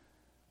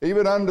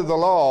 Even under the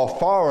law,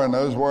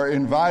 foreigners were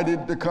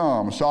invited to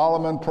come.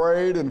 Solomon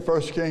prayed in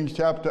 1 Kings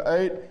chapter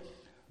 8,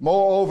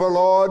 moreover,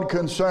 Lord,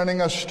 concerning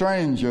a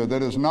stranger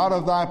that is not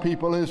of thy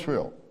people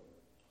Israel,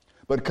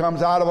 but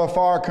comes out of a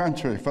far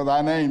country for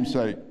thy name's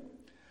sake.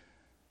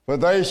 For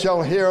they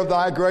shall hear of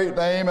thy great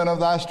name and of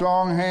thy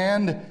strong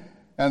hand,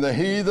 and the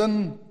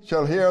heathen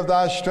shall hear of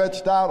thy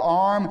stretched out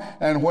arm.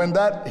 And when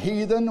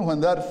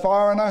that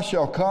foreigner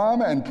shall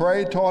come and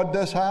pray toward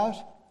this house,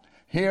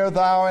 hear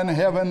thou in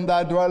heaven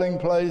thy dwelling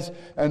place,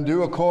 and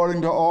do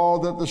according to all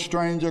that the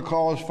stranger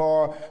calls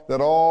for,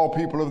 that all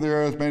people of the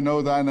earth may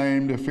know thy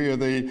name, to fear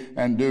thee,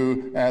 and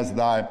do as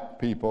thy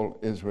people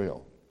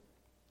Israel.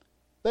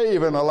 They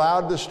even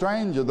allowed the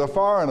stranger, the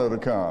foreigner, to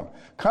come.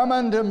 Come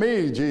unto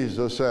me,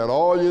 Jesus said,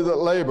 all you that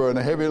labor and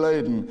are heavy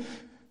laden,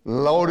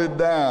 loaded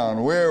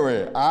down,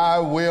 weary, I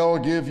will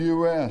give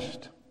you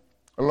rest.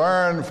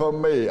 Learn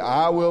from me.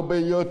 I will be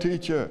your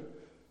teacher.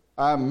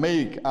 I'm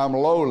meek, I'm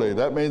lowly.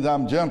 That means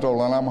I'm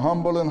gentle and I'm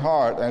humble in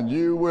heart, and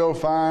you will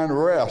find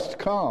rest.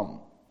 Come.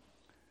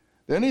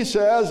 Then he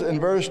says in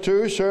verse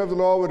 2, serve the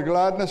Lord with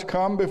gladness,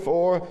 come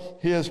before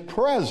his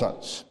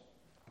presence.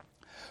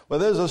 Well,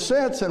 there's a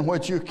sense in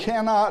which you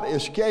cannot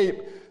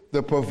escape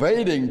the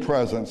pervading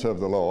presence of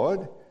the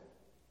Lord.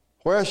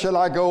 Where shall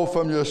I go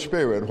from your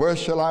spirit? Where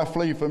shall I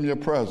flee from your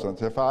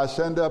presence? If I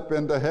ascend up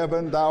into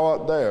heaven, thou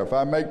art there. If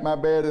I make my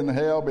bed in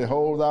hell,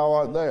 behold, thou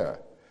art there.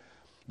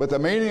 But the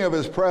meaning of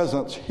his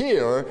presence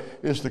here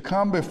is to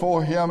come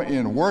before him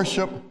in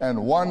worship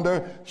and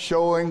wonder,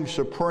 showing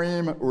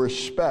supreme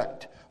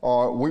respect,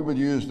 or we would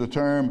use the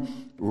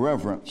term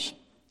reverence.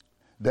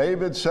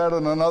 David said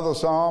in another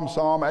psalm,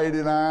 Psalm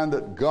 89,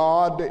 that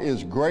God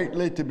is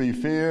greatly to be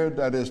feared,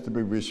 that is to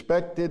be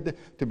respected,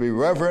 to be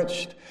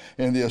reverenced.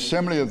 In the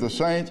assembly of the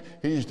saints,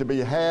 he's to be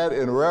had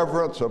in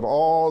reverence of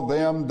all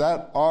them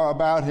that are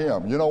about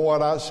him. You know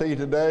what I see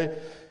today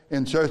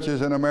in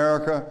churches in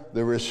America?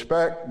 The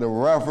respect, the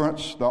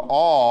reverence, the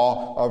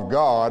awe of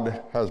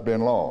God has been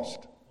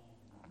lost.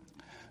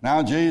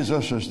 Now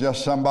Jesus is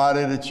just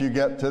somebody that you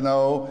get to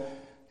know.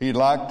 He'd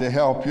like to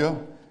help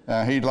you.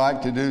 He'd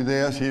like to do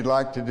this, he'd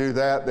like to do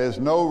that. There's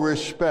no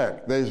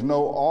respect, there's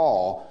no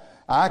awe.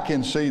 I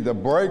can see the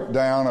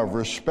breakdown of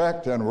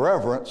respect and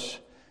reverence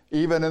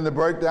even in the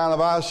breakdown of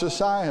our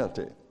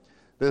society.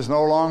 There's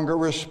no longer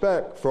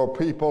respect for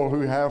people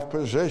who have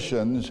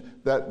positions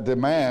that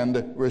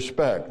demand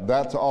respect.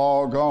 That's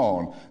all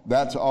gone.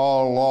 That's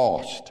all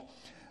lost.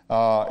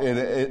 And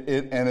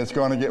it's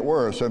going to get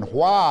worse. And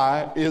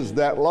why is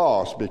that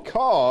lost?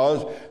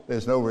 Because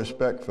there's no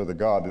respect for the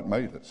God that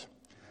made us.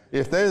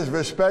 If there's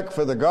respect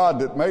for the God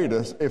that made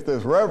us, if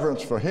there's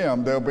reverence for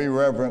him, there'll be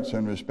reverence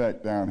and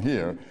respect down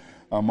here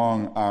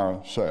among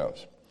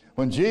ourselves.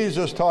 When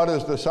Jesus taught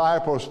his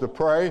disciples to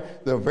pray,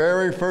 the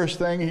very first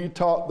thing he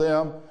taught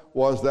them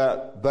was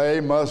that they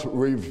must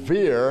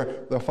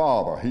revere the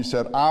Father. He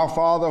said, Our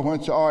Father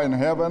which art in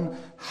heaven,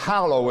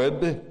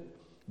 hallowed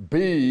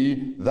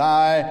be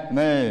thy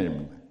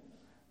name.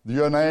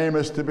 Your name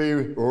is to be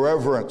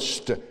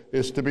reverenced,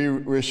 is to be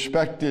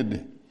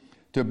respected.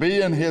 To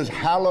be in his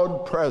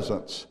hallowed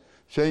presence,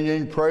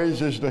 singing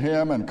praises to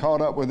him and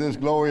caught up with his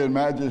glory and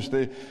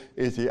majesty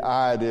is the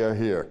idea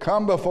here.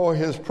 Come before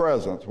his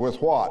presence with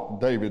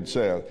what? David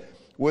says.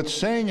 With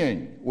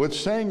singing, with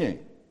singing.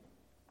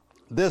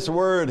 This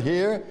word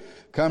here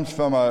comes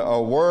from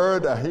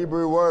a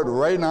Hebrew word,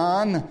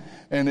 rainan,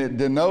 and it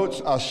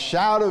denotes a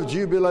shout of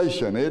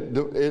jubilation.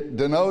 It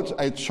denotes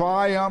a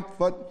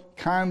triumphant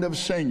kind of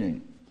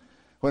singing.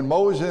 When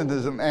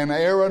Moses and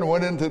Aaron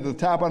went into the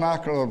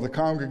tabernacle of the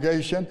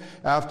congregation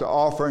after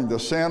offering the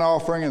sin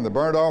offering and the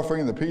burnt offering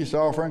and the peace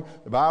offering,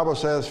 the Bible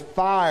says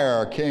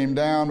fire came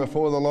down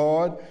before the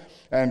Lord,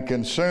 and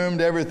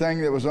consumed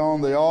everything that was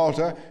on the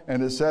altar.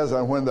 And it says,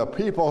 and when the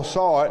people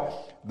saw it,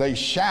 they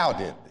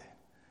shouted.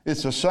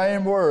 It's the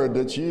same word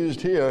that's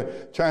used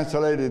here,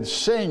 translated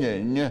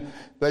singing.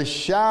 They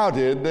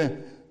shouted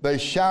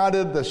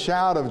the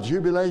shout of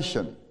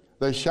jubilation.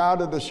 They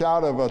shouted the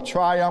shout of a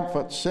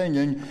triumphant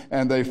singing,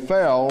 and they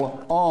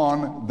fell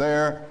on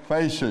their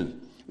faces.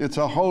 It's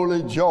a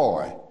holy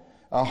joy,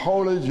 a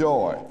holy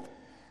joy.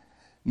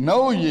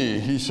 Know ye,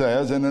 he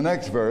says in the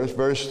next verse,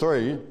 verse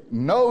 3,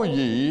 know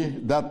ye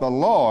that the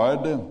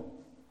Lord,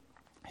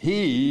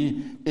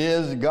 he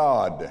is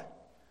God.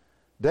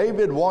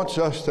 David wants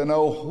us to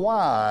know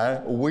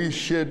why we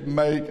should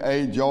make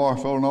a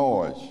joyful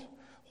noise,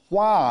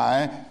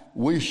 why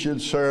we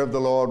should serve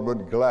the Lord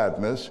with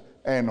gladness,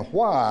 and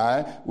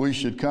why we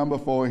should come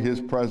before his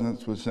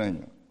presence with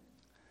singing.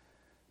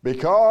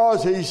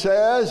 Because he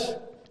says,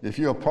 if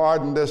you'll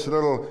pardon this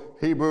little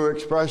Hebrew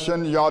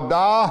expression,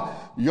 Yada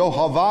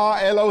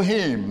Yehovah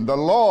Elohim, the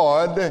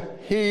Lord,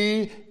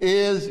 he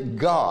is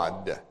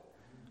God.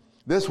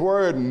 This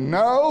word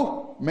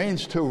know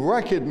means to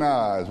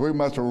recognize. We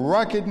must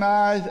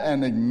recognize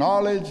and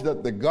acknowledge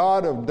that the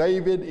God of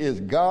David is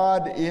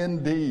God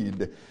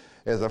indeed.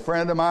 As a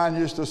friend of mine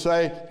used to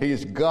say,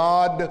 he's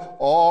God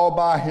all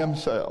by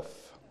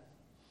himself.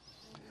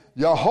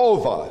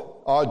 Jehovah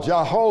or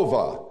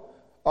Jehovah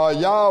or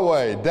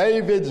Yahweh,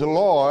 David's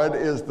Lord,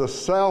 is the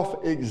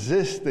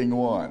self-existing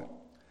one.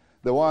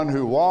 The one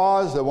who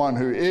was, the one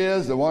who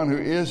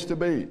is to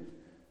be.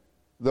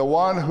 The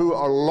one who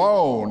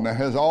alone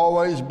has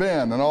always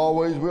been and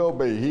always will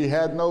be. He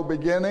had no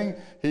beginning.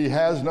 He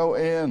has no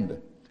end.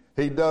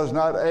 He does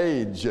not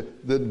age.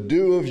 The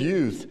dew of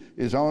youth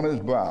is on his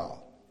brow.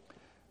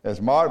 As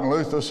Martin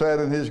Luther said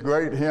in his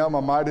great hymn,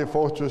 A Mighty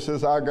Fortress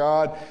is Our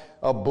God,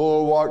 a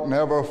bulwark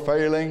never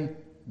failing.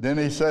 Then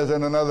he says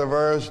in another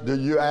verse, do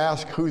you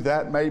ask who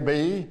that may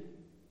be?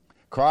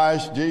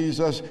 Christ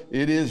Jesus,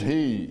 it is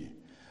he.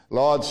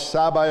 Lord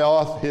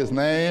Sabaoth, his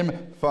name,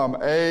 from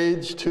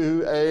age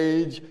to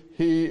age,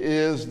 he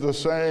is the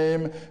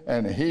same,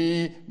 and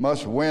he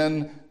must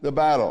win the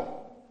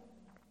battle.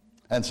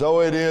 And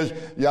so it is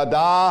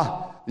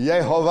Yada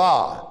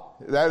Yehovah.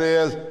 That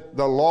is,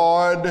 the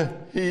Lord,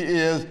 he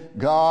is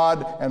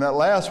God. And that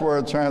last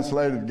word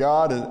translated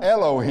God is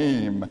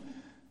Elohim.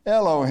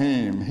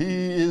 Elohim,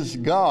 he is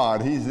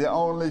God. He's the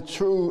only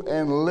true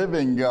and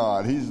living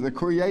God. He's the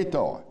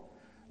creator.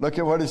 Look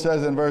at what he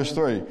says in verse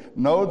 3.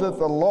 Know that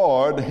the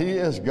Lord, he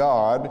is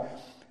God.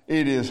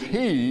 It is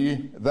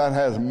he that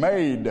has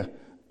made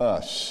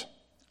us,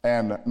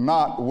 and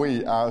not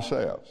we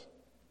ourselves.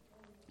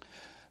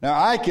 Now,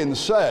 I can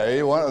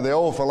say, one of the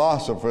old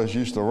philosophers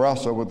used to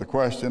wrestle with the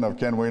question of,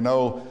 can we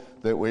know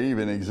that we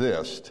even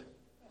exist?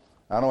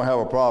 I don't have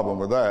a problem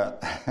with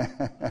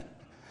that.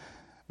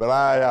 But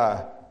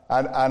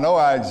I know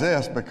I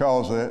exist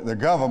because the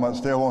government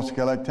still wants to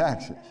collect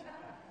taxes.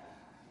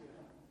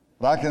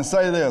 But I can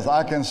say this,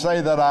 I can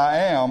say that I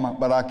am,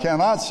 but I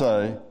cannot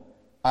say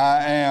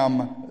I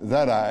am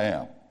that I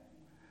am.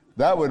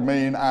 That would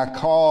mean I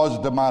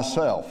caused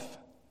myself.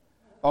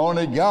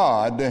 Only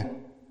God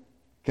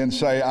can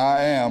say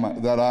I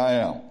am that I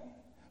am.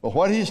 But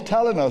what he's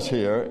telling us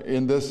here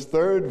in this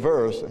third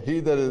verse,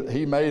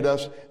 he made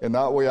us and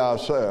not we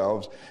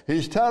ourselves,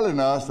 he's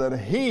telling us that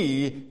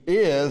he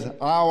is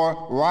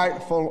our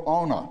rightful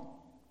owner.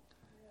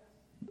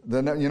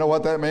 Then you know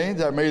what that means?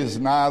 That means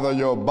neither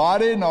your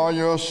body nor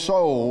your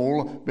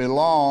soul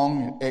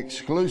belong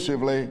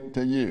exclusively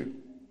to you.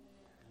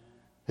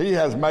 He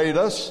has made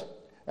us,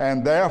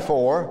 and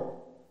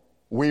therefore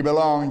we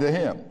belong to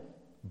him.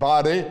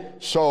 Body,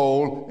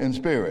 soul, and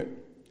spirit.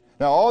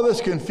 Now, all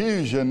this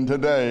confusion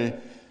today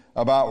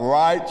about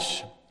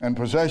rights and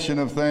possession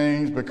of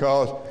things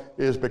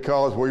is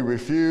because we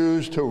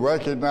refuse to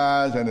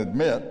recognize and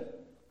admit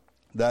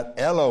that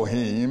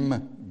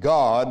Elohim,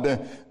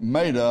 God,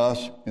 made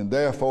us, and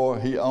therefore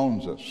he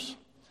owns us.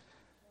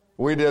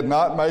 We did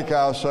not make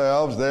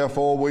ourselves,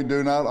 therefore we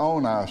do not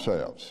own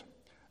ourselves.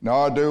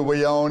 Nor do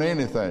we own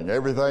anything.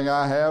 Everything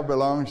I have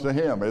belongs to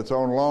him. It's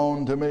on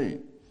loan to me.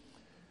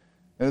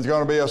 And it's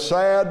going to be a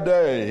sad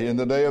day in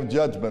the day of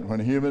judgment when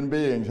human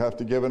beings have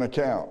to give an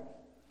account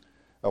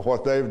of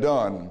what they've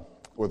done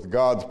with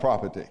God's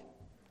property.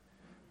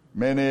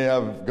 Many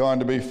have gone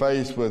to be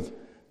faced with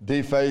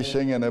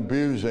defacing and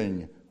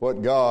abusing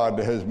what God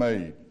has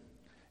made.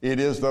 It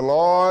is the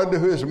Lord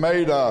who has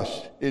made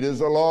us. It is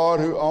the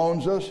Lord who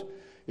owns us.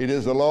 It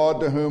is the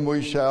Lord to whom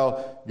we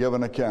shall give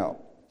an account.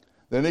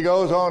 Then he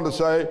goes on to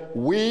say,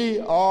 we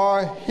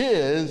are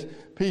his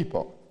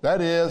people.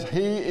 That is,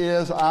 he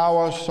is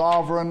our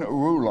sovereign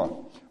ruler.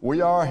 We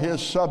are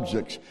his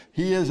subjects.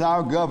 He is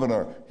our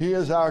governor. He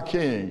is our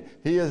king.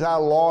 He is our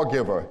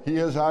lawgiver. He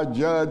is our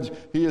judge.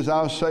 He is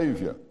our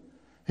savior.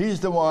 He's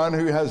the one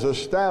who has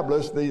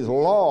established these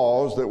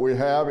laws that we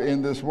have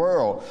in this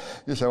world.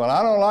 You say, well,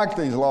 I don't like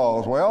these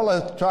laws. Well,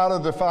 let's try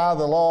to defy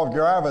the law of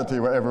gravity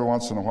every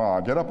once in a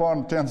while. Get up on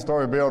a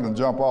 10-story building and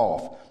jump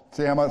off.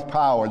 See how much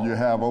power you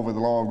have over the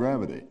law of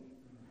gravity.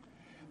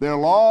 There are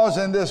laws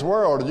in this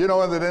world. You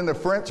know that in the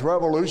French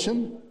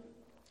Revolution,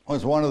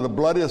 was one of the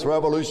bloodiest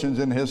revolutions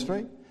in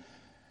history.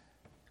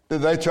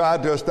 They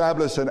tried to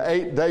establish an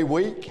 8-day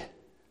week.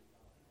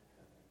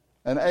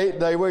 An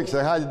 8-day week.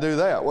 So how do you do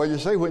that? Well, you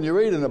see, when you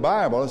read in the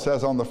Bible, it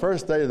says on the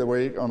first day of the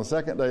week, on the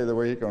second day of the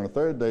week, on the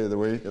third day of the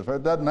week.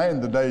 It doesn't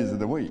name the days of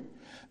the week.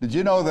 Did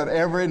you know that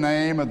every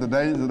name of the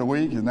days of the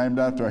week is named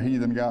after a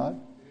heathen god?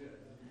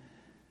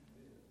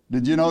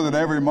 Did you know that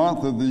every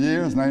month of the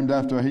year is named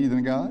after a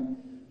heathen god?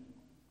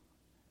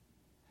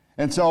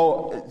 And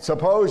so,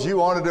 suppose you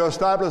wanted to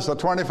establish a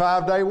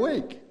 25-day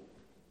week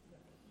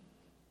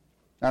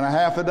and a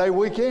half-a-day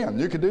weekend.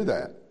 You could do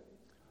that.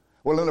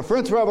 Well, in the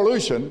French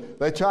Revolution,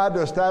 they tried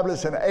to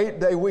establish an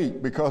 8-day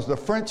week because the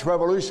French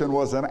Revolution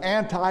was an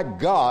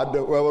anti-God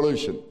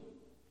revolution.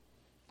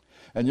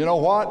 And you know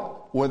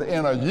what?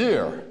 Within a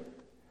year,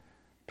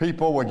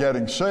 people were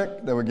getting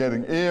sick, they were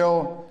getting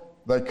ill,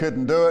 they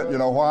couldn't do it. You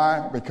know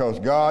why? Because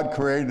God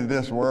created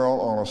this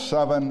world on a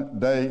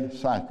 7-day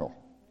cycle.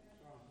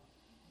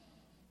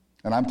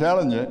 And I'm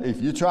telling you, if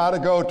you try to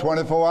go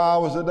 24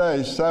 hours a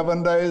day,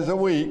 7 days a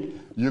week,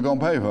 you're going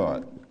to pay for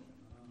it.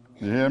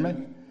 You hear me?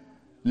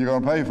 You're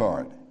going to pay for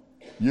it.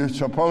 You're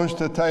supposed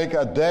to take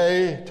a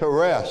day to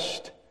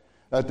rest,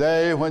 a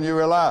day when you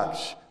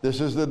relax. This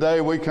is the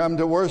day we come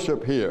to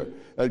worship here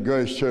at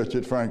Grace Church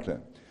at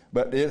Franklin.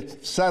 But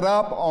it's set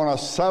up on a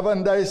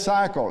 7-day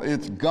cycle.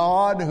 It's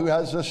God who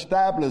has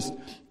established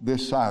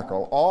this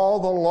cycle. All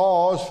the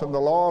laws, from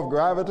the law of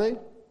gravity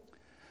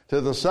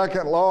to the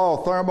second law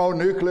of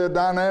thermonuclear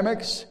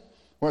dynamics,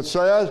 which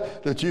says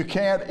that you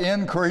can't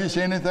increase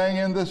anything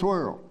in this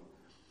world.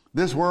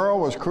 This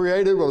world was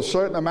created with a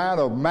certain amount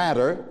of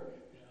matter,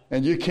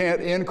 and you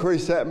can't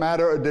increase that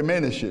matter or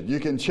diminish it. You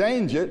can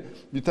change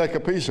it. You take a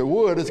piece of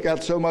wood, it's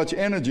got so much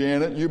energy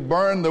in it, you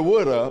burn the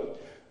wood up.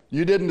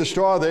 You didn't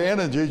destroy the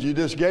energy, you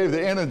just gave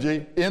the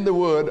energy in the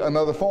wood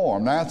another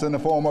form. Now it's in the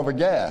form of a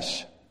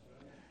gas.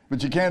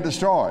 But you can't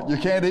destroy it. You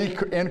can't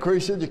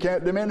increase it, you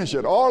can't diminish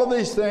it. All of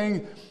these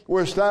things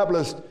were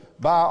established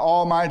by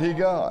Almighty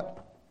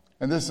God.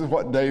 And this is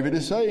what David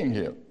is saying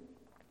here.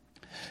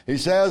 He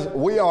says,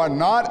 we are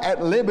not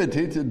at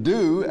liberty to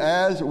do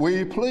as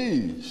we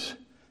please.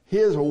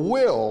 His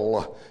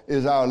will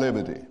is our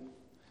liberty.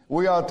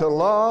 We are to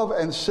love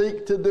and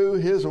seek to do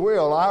His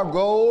will. Our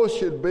goal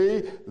should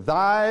be,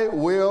 thy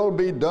will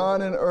be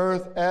done in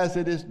earth as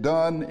it is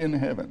done in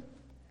heaven.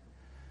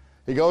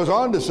 He goes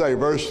on to say,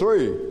 verse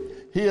 3,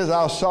 He is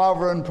our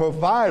sovereign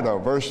provider.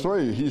 Verse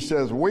 3, he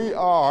says, we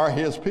are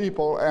His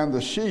people and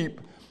the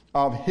sheep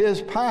of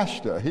His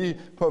pasture. He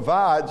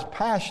provides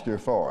pasture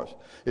for us.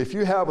 If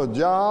you have a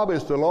job,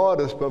 it's the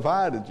Lord has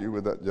provided you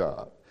with that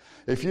job.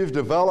 If you've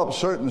developed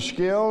certain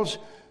skills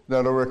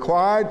that are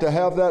required to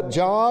have that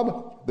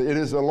job, it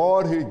is the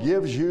Lord who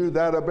gives you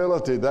that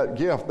ability, that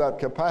gift, that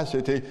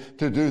capacity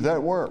to do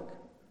that work.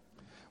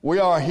 We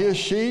are His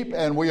sheep,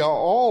 and we are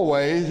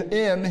always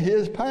in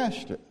His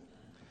pasture.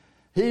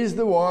 He's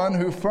the one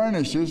who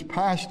furnishes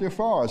pasture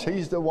for us.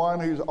 He's the one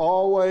who's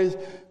always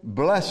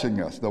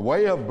blessing us. The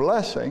way of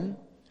blessing,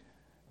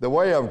 the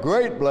way of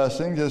great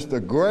blessings, is to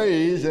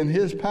graze in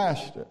His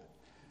pasture.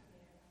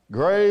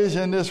 Graze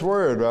in this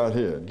word right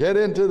here. Get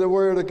into the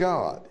Word of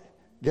God.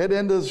 Get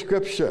into the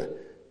Scripture.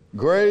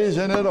 Graze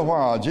in it a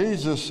while.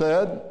 Jesus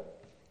said,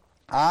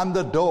 I'm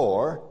the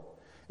door.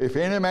 If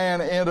any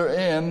man enter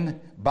in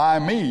by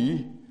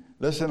me,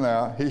 listen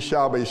now, he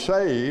shall be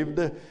saved,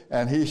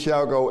 and he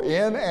shall go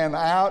in and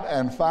out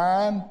and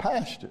find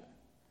pasture.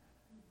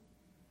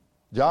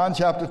 John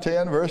chapter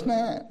 10, verse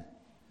 9.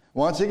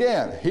 Once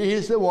again,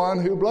 He's the one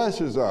who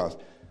blesses us.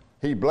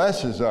 He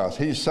blesses us.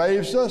 He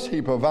saves us.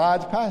 He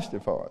provides pasture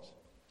for us.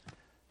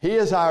 He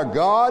is our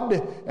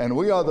God, and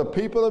we are the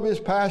people of His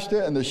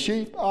pasture and the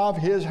sheep of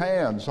His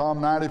hand.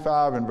 Psalm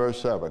 95 and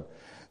verse 7.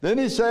 Then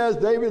he says,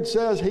 David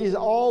says, He's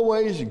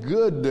always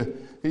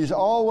good. He's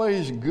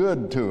always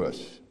good to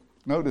us.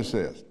 Notice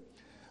this.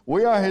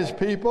 We are His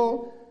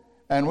people,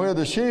 and we're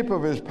the sheep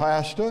of His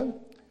pasture.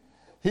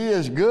 He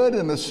is good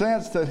in the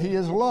sense that He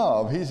is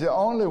love. He's the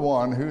only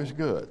one who's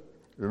good.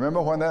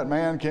 Remember when that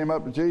man came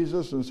up to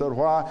Jesus and said,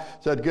 why?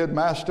 Said, good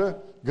master,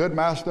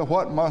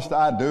 what must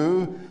I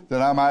do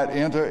that I might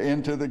enter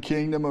into the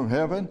kingdom of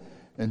heaven?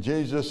 And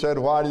Jesus said,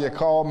 why do you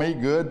call me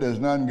good? There's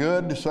none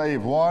good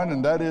save one,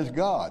 and that is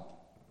God.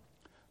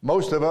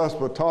 Most of us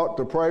were taught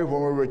to pray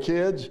when we were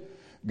kids,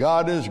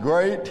 God is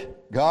great,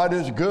 God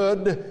is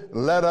good,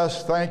 let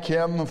us thank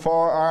Him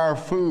for our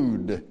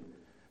food.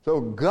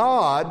 So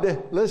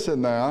God,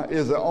 listen now,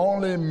 is the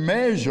only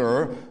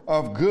measure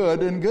of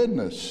good and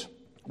goodness.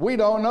 We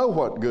don't know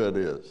what good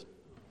is.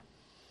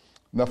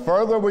 The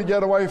further we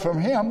get away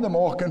from Him, the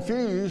more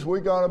confused we're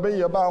going to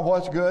be about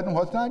what's good and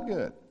what's not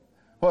good,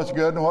 what's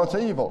good and what's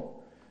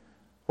evil,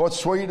 what's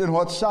sweet and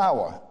what's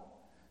sour.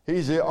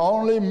 He's the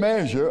only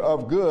measure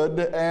of good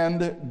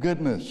and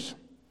goodness.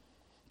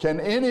 Can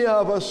any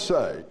of us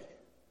say,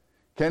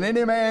 can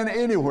any man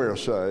anywhere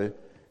say,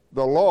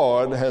 the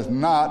Lord has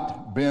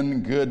not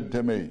been good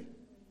to me?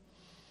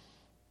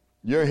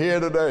 You're here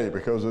today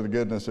because of the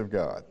goodness of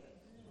God.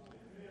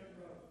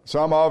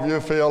 Some of you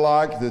feel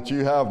like that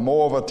you have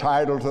more of a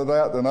title to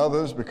that than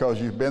others because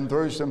you've been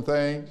through some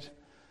things,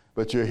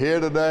 but you're here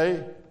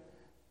today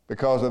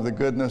because of the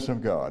goodness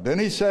of God. Then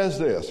he says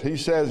this. He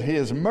says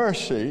his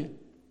mercy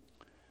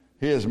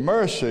is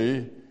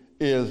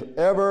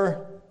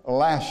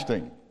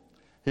everlasting.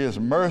 His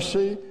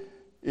mercy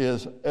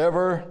is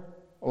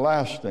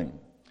everlasting.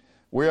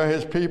 We are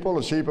his people,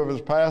 the sheep of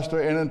his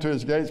pasture. Enter into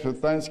his gates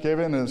with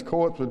thanksgiving and his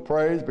courts with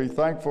praise. Be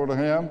thankful to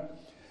him.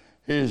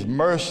 His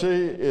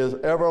mercy is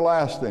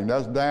everlasting.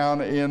 That's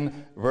down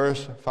in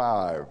verse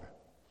 5.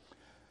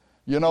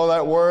 You know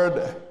that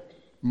word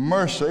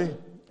mercy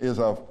is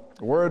a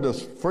word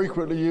that's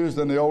frequently used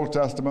in the Old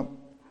Testament.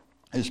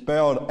 It's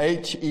spelled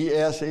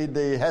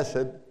H-E-S-E-D,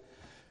 Hesed,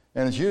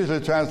 and it's usually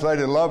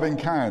translated loving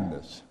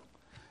kindness.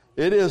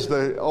 It is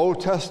the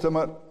Old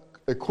Testament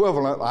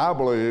equivalent, I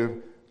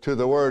believe, to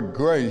the word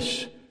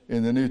grace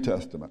in the New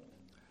Testament.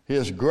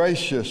 His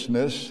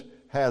graciousness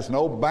has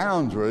no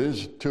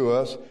boundaries to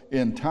us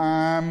in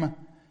time.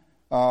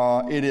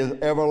 It is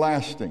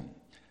everlasting.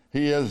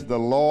 He is the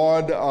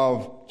Lord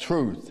of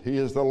truth. He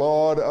is the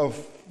Lord of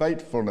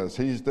faithfulness.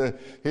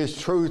 His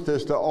truth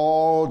is to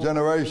all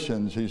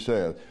generations, he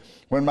says.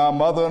 When my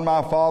mother and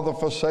my father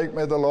forsake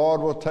me, the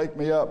Lord will take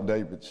me up,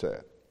 David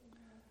said.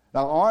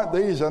 Now, aren't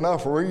these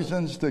enough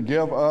reasons to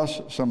give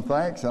us some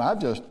thanks? And I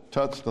just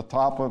touched the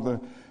top of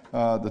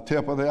the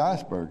tip of the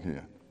iceberg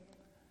here.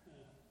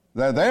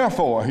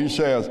 Therefore, he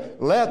says,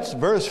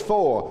 verse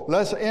 4,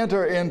 let's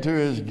enter into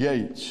his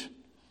gates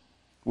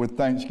with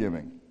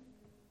thanksgiving.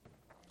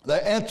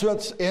 The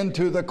entrance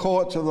into the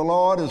courts of the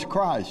Lord is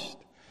Christ.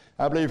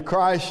 I believe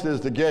Christ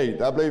is the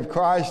gate. I believe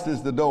Christ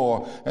is the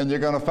door. And you're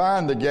going to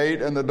find the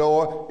gate and the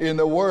door in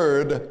the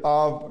Word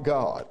of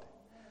God.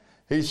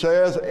 He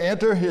says,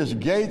 enter his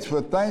gates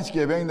with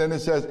thanksgiving. Then it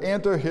says,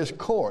 enter his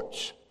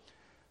courts.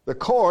 The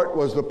court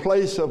was the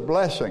place of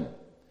blessing.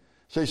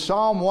 See,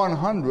 Psalm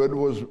 100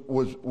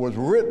 was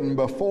written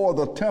before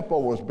the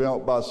temple was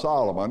built by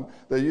Solomon.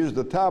 They used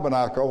the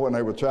tabernacle when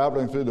they were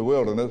traveling through the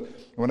wilderness.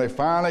 When they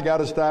finally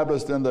got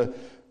established in the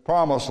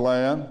promised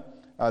land,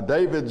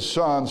 David's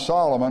son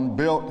Solomon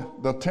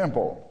built the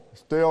temple.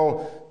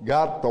 Still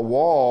got the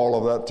wall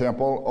of that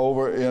temple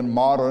over in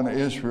modern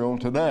Israel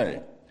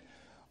today.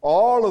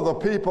 All of the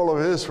people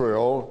of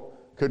Israel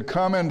could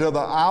come into the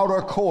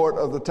outer court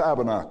of the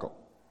tabernacle.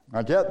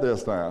 Now get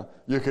this now.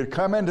 You could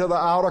come into the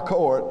outer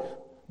court,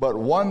 but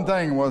one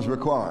thing was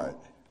required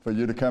for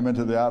you to come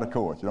into the outer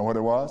court. You know what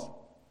it was?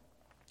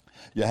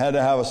 You had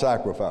to have a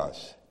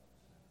sacrifice.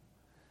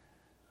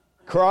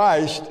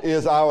 Christ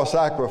is our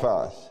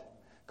sacrifice.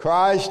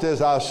 Christ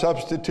is our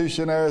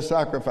substitutionary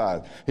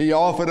sacrifice. He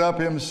offered up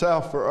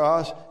himself for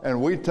us,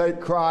 and we take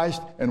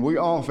Christ and we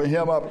offer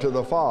him up to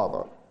the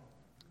Father.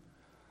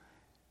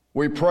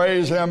 We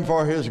praise him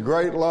for his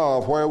great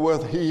love,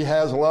 wherewith he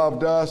has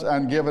loved us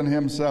and given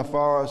himself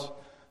for us,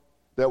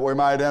 that we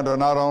might enter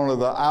not only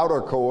the outer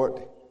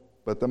court,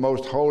 but the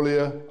most holy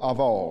of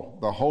all,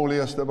 the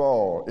holiest of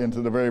all,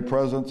 into the very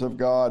presence of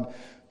God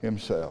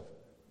himself.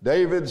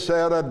 David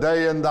said, a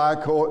day in thy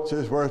courts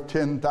is worth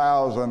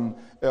 10,000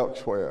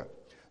 elsewhere.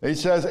 He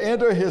says,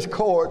 enter his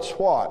courts,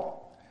 what?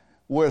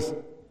 With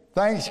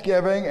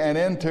thanksgiving, and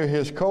enter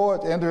his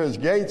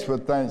gates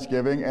with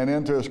thanksgiving, and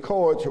enter his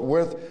courts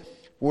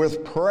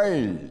with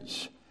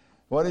praise.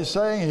 What he's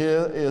saying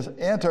here is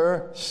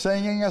enter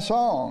singing a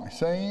song,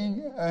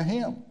 singing a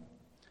hymn.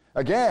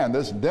 Again,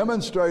 this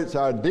demonstrates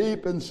our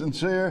deep and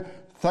sincere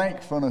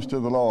thankfulness to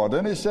the Lord.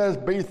 Then he says,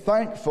 be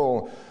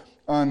thankful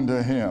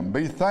unto him.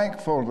 Be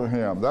thankful to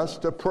him. That's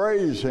to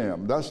praise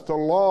him. That's to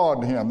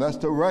laud him. That's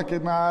to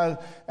recognize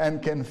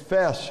and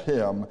confess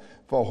him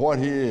for what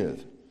he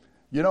is.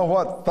 You know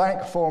what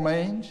thankful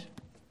means?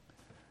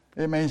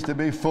 It means to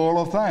be full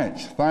of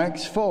thanks.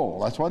 Thankful.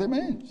 That's what it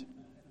means.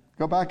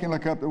 Go back and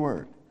look up the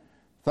word.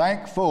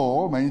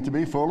 Thankful means to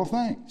be full of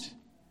thanks.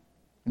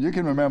 And you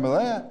can remember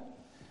that.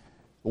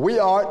 We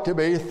ought to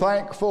be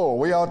thankful.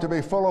 We ought to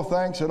be full of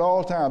thanks at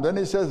all times. Then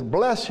he says,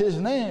 bless his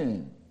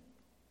name.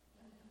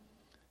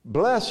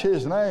 Bless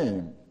his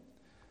name.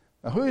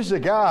 Now, who's the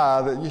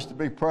guy that used to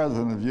be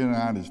president of the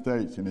United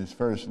States and his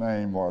first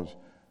name was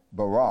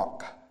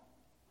Barack?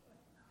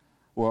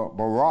 Well,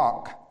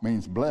 Barak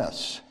means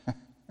bless.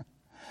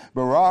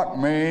 Barak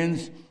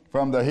means,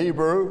 from the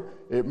Hebrew,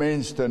 it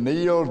means to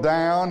kneel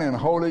down in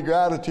holy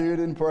gratitude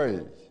and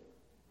praise.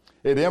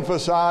 It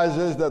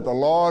emphasizes that the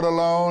Lord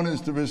alone is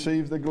to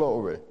receive the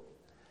glory.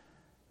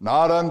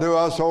 Not unto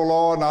us, O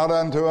Lord, not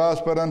unto us,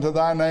 but unto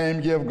thy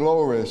name give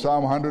glory.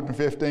 Psalm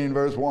 115,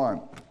 verse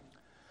 1.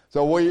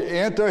 So we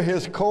enter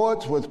his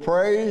courts with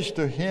praise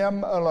to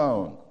him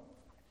alone.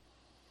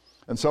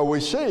 And so we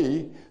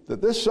see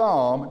that this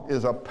psalm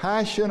is a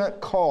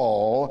passionate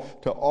call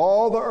to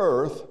all the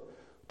earth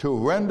to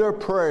render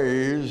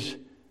praise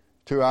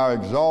to our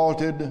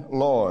exalted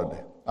Lord,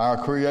 our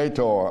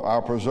Creator,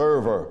 our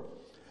Preserver,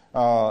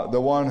 the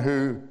one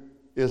who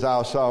is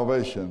our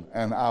salvation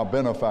and our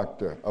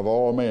benefactor of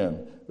all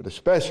men, but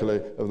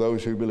especially of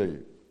those who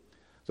believe.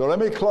 So let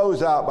me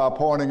close out by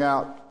pointing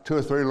out 2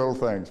 or 3 little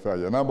things for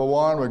you. Number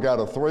one, we've got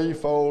a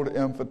threefold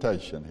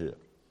invitation here.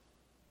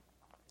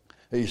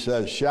 He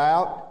says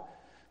shout,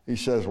 he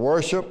says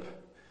worship,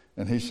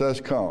 and he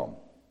says come.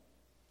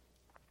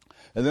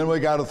 And then we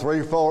got a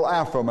threefold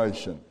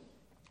affirmation.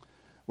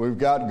 We've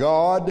got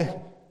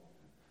God,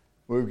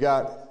 we've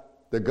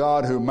got the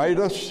God who made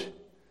us,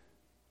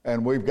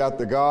 and we've got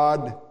the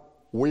God,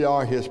 we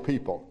are his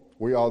people.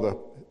 We are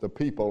the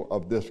people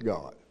of this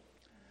God.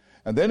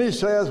 And then he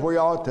says we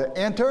ought to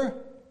enter,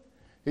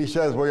 he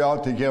says we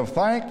ought to give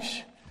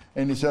thanks,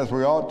 and he says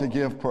we ought to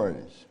give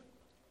praise.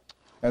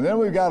 And then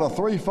we've got a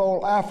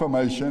threefold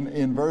affirmation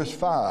in verse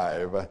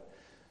 5.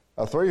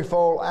 A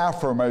threefold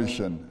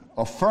affirmation,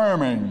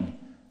 affirming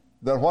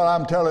that what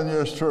I'm telling you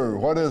is true.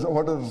 What is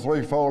the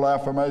threefold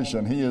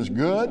affirmation? He is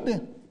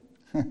good.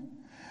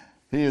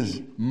 He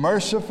is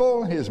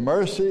merciful. His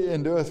mercy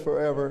endureth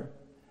forever.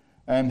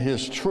 And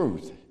his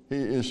truth. He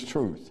is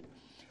truth.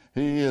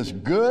 He is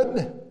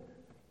good.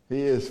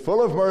 He is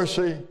full of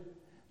mercy.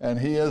 And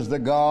he is the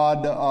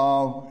God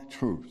of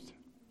truth.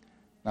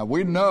 Now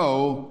we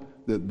know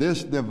that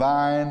this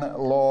divine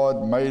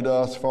Lord made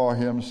us for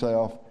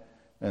himself,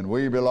 and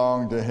we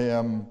belong to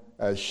him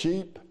as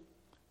sheep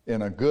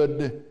in a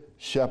good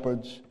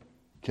shepherd's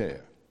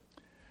care.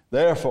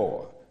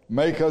 Therefore,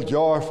 make a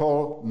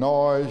joyful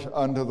noise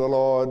unto the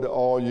Lord,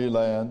 all ye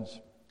lands.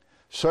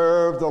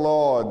 Serve the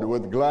Lord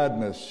with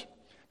gladness.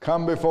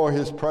 Come before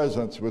his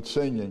presence with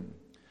singing.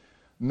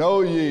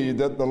 Know ye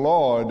that the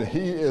Lord,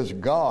 he is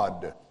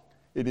God.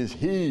 It is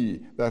he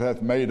that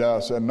hath made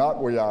us, and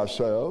not we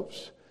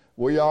ourselves.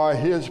 We are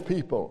his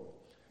people,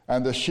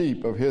 and the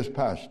sheep of his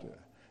pasture.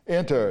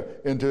 Enter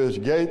into his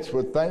gates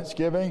with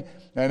thanksgiving,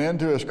 and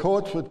into his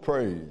courts with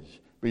praise.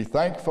 Be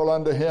thankful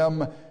unto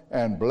him,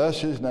 and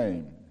bless his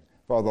name.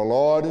 For the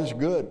Lord is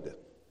good.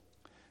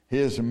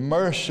 His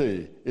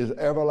mercy is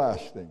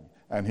everlasting,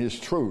 and his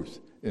truth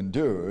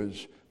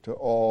endures to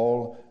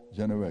all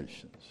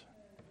generations.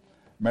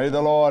 May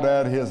the Lord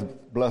add his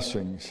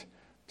blessings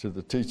to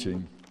the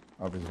teaching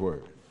of his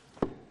word.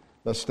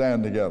 Let's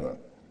stand together.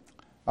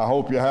 I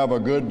hope you have a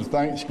good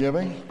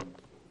Thanksgiving,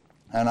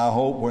 and I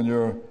hope when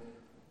you're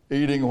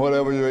eating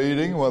whatever you're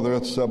eating, whether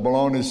it's a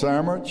bologna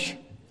sandwich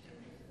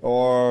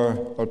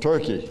or a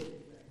turkey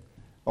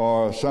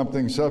or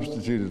something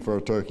substituted for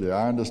a turkey.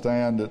 I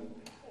understand that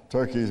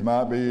turkeys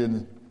might be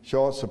in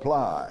short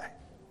supply.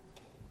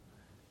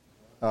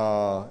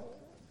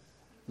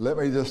 Let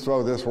me just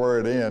throw this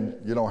word in.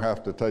 You don't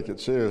have to take it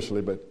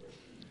seriously, but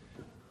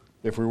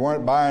if we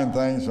weren't buying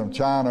things from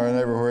China and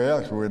everywhere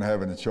else, we wouldn't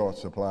have any short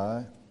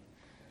supply.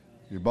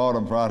 You bought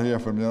them right here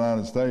from the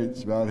United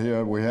States. Right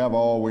here, we have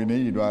all we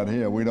need right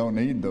here. We don't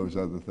need those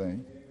other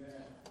things.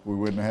 We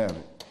wouldn't have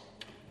it.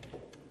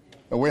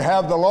 But we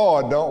have the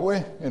Lord, don't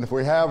we? And if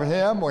we have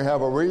him, we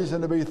have a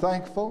reason to be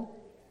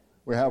thankful.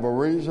 We have a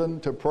reason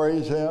to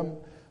praise him.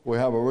 We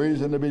have a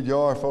reason to be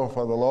joyful,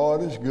 for the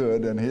Lord is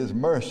good, and his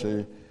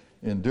mercy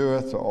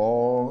endureth to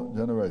all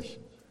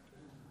generations.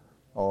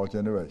 All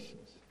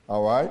generations.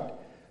 All right?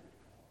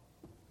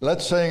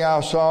 Let's sing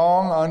our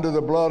song, Under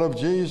the Blood of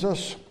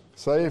Jesus.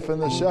 Safe in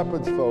the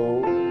shepherd's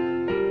fold,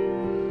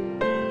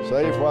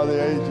 safe while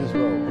the ages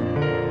roll.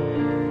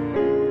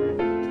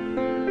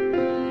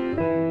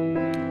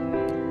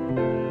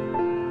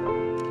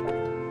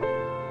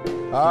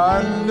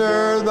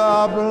 Under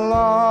the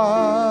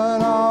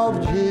blood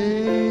of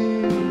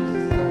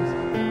Jesus,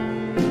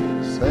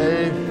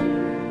 safe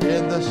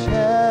in the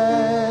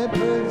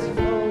shepherd's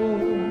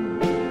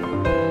fold.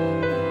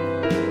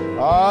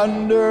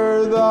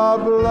 Under the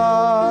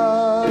blood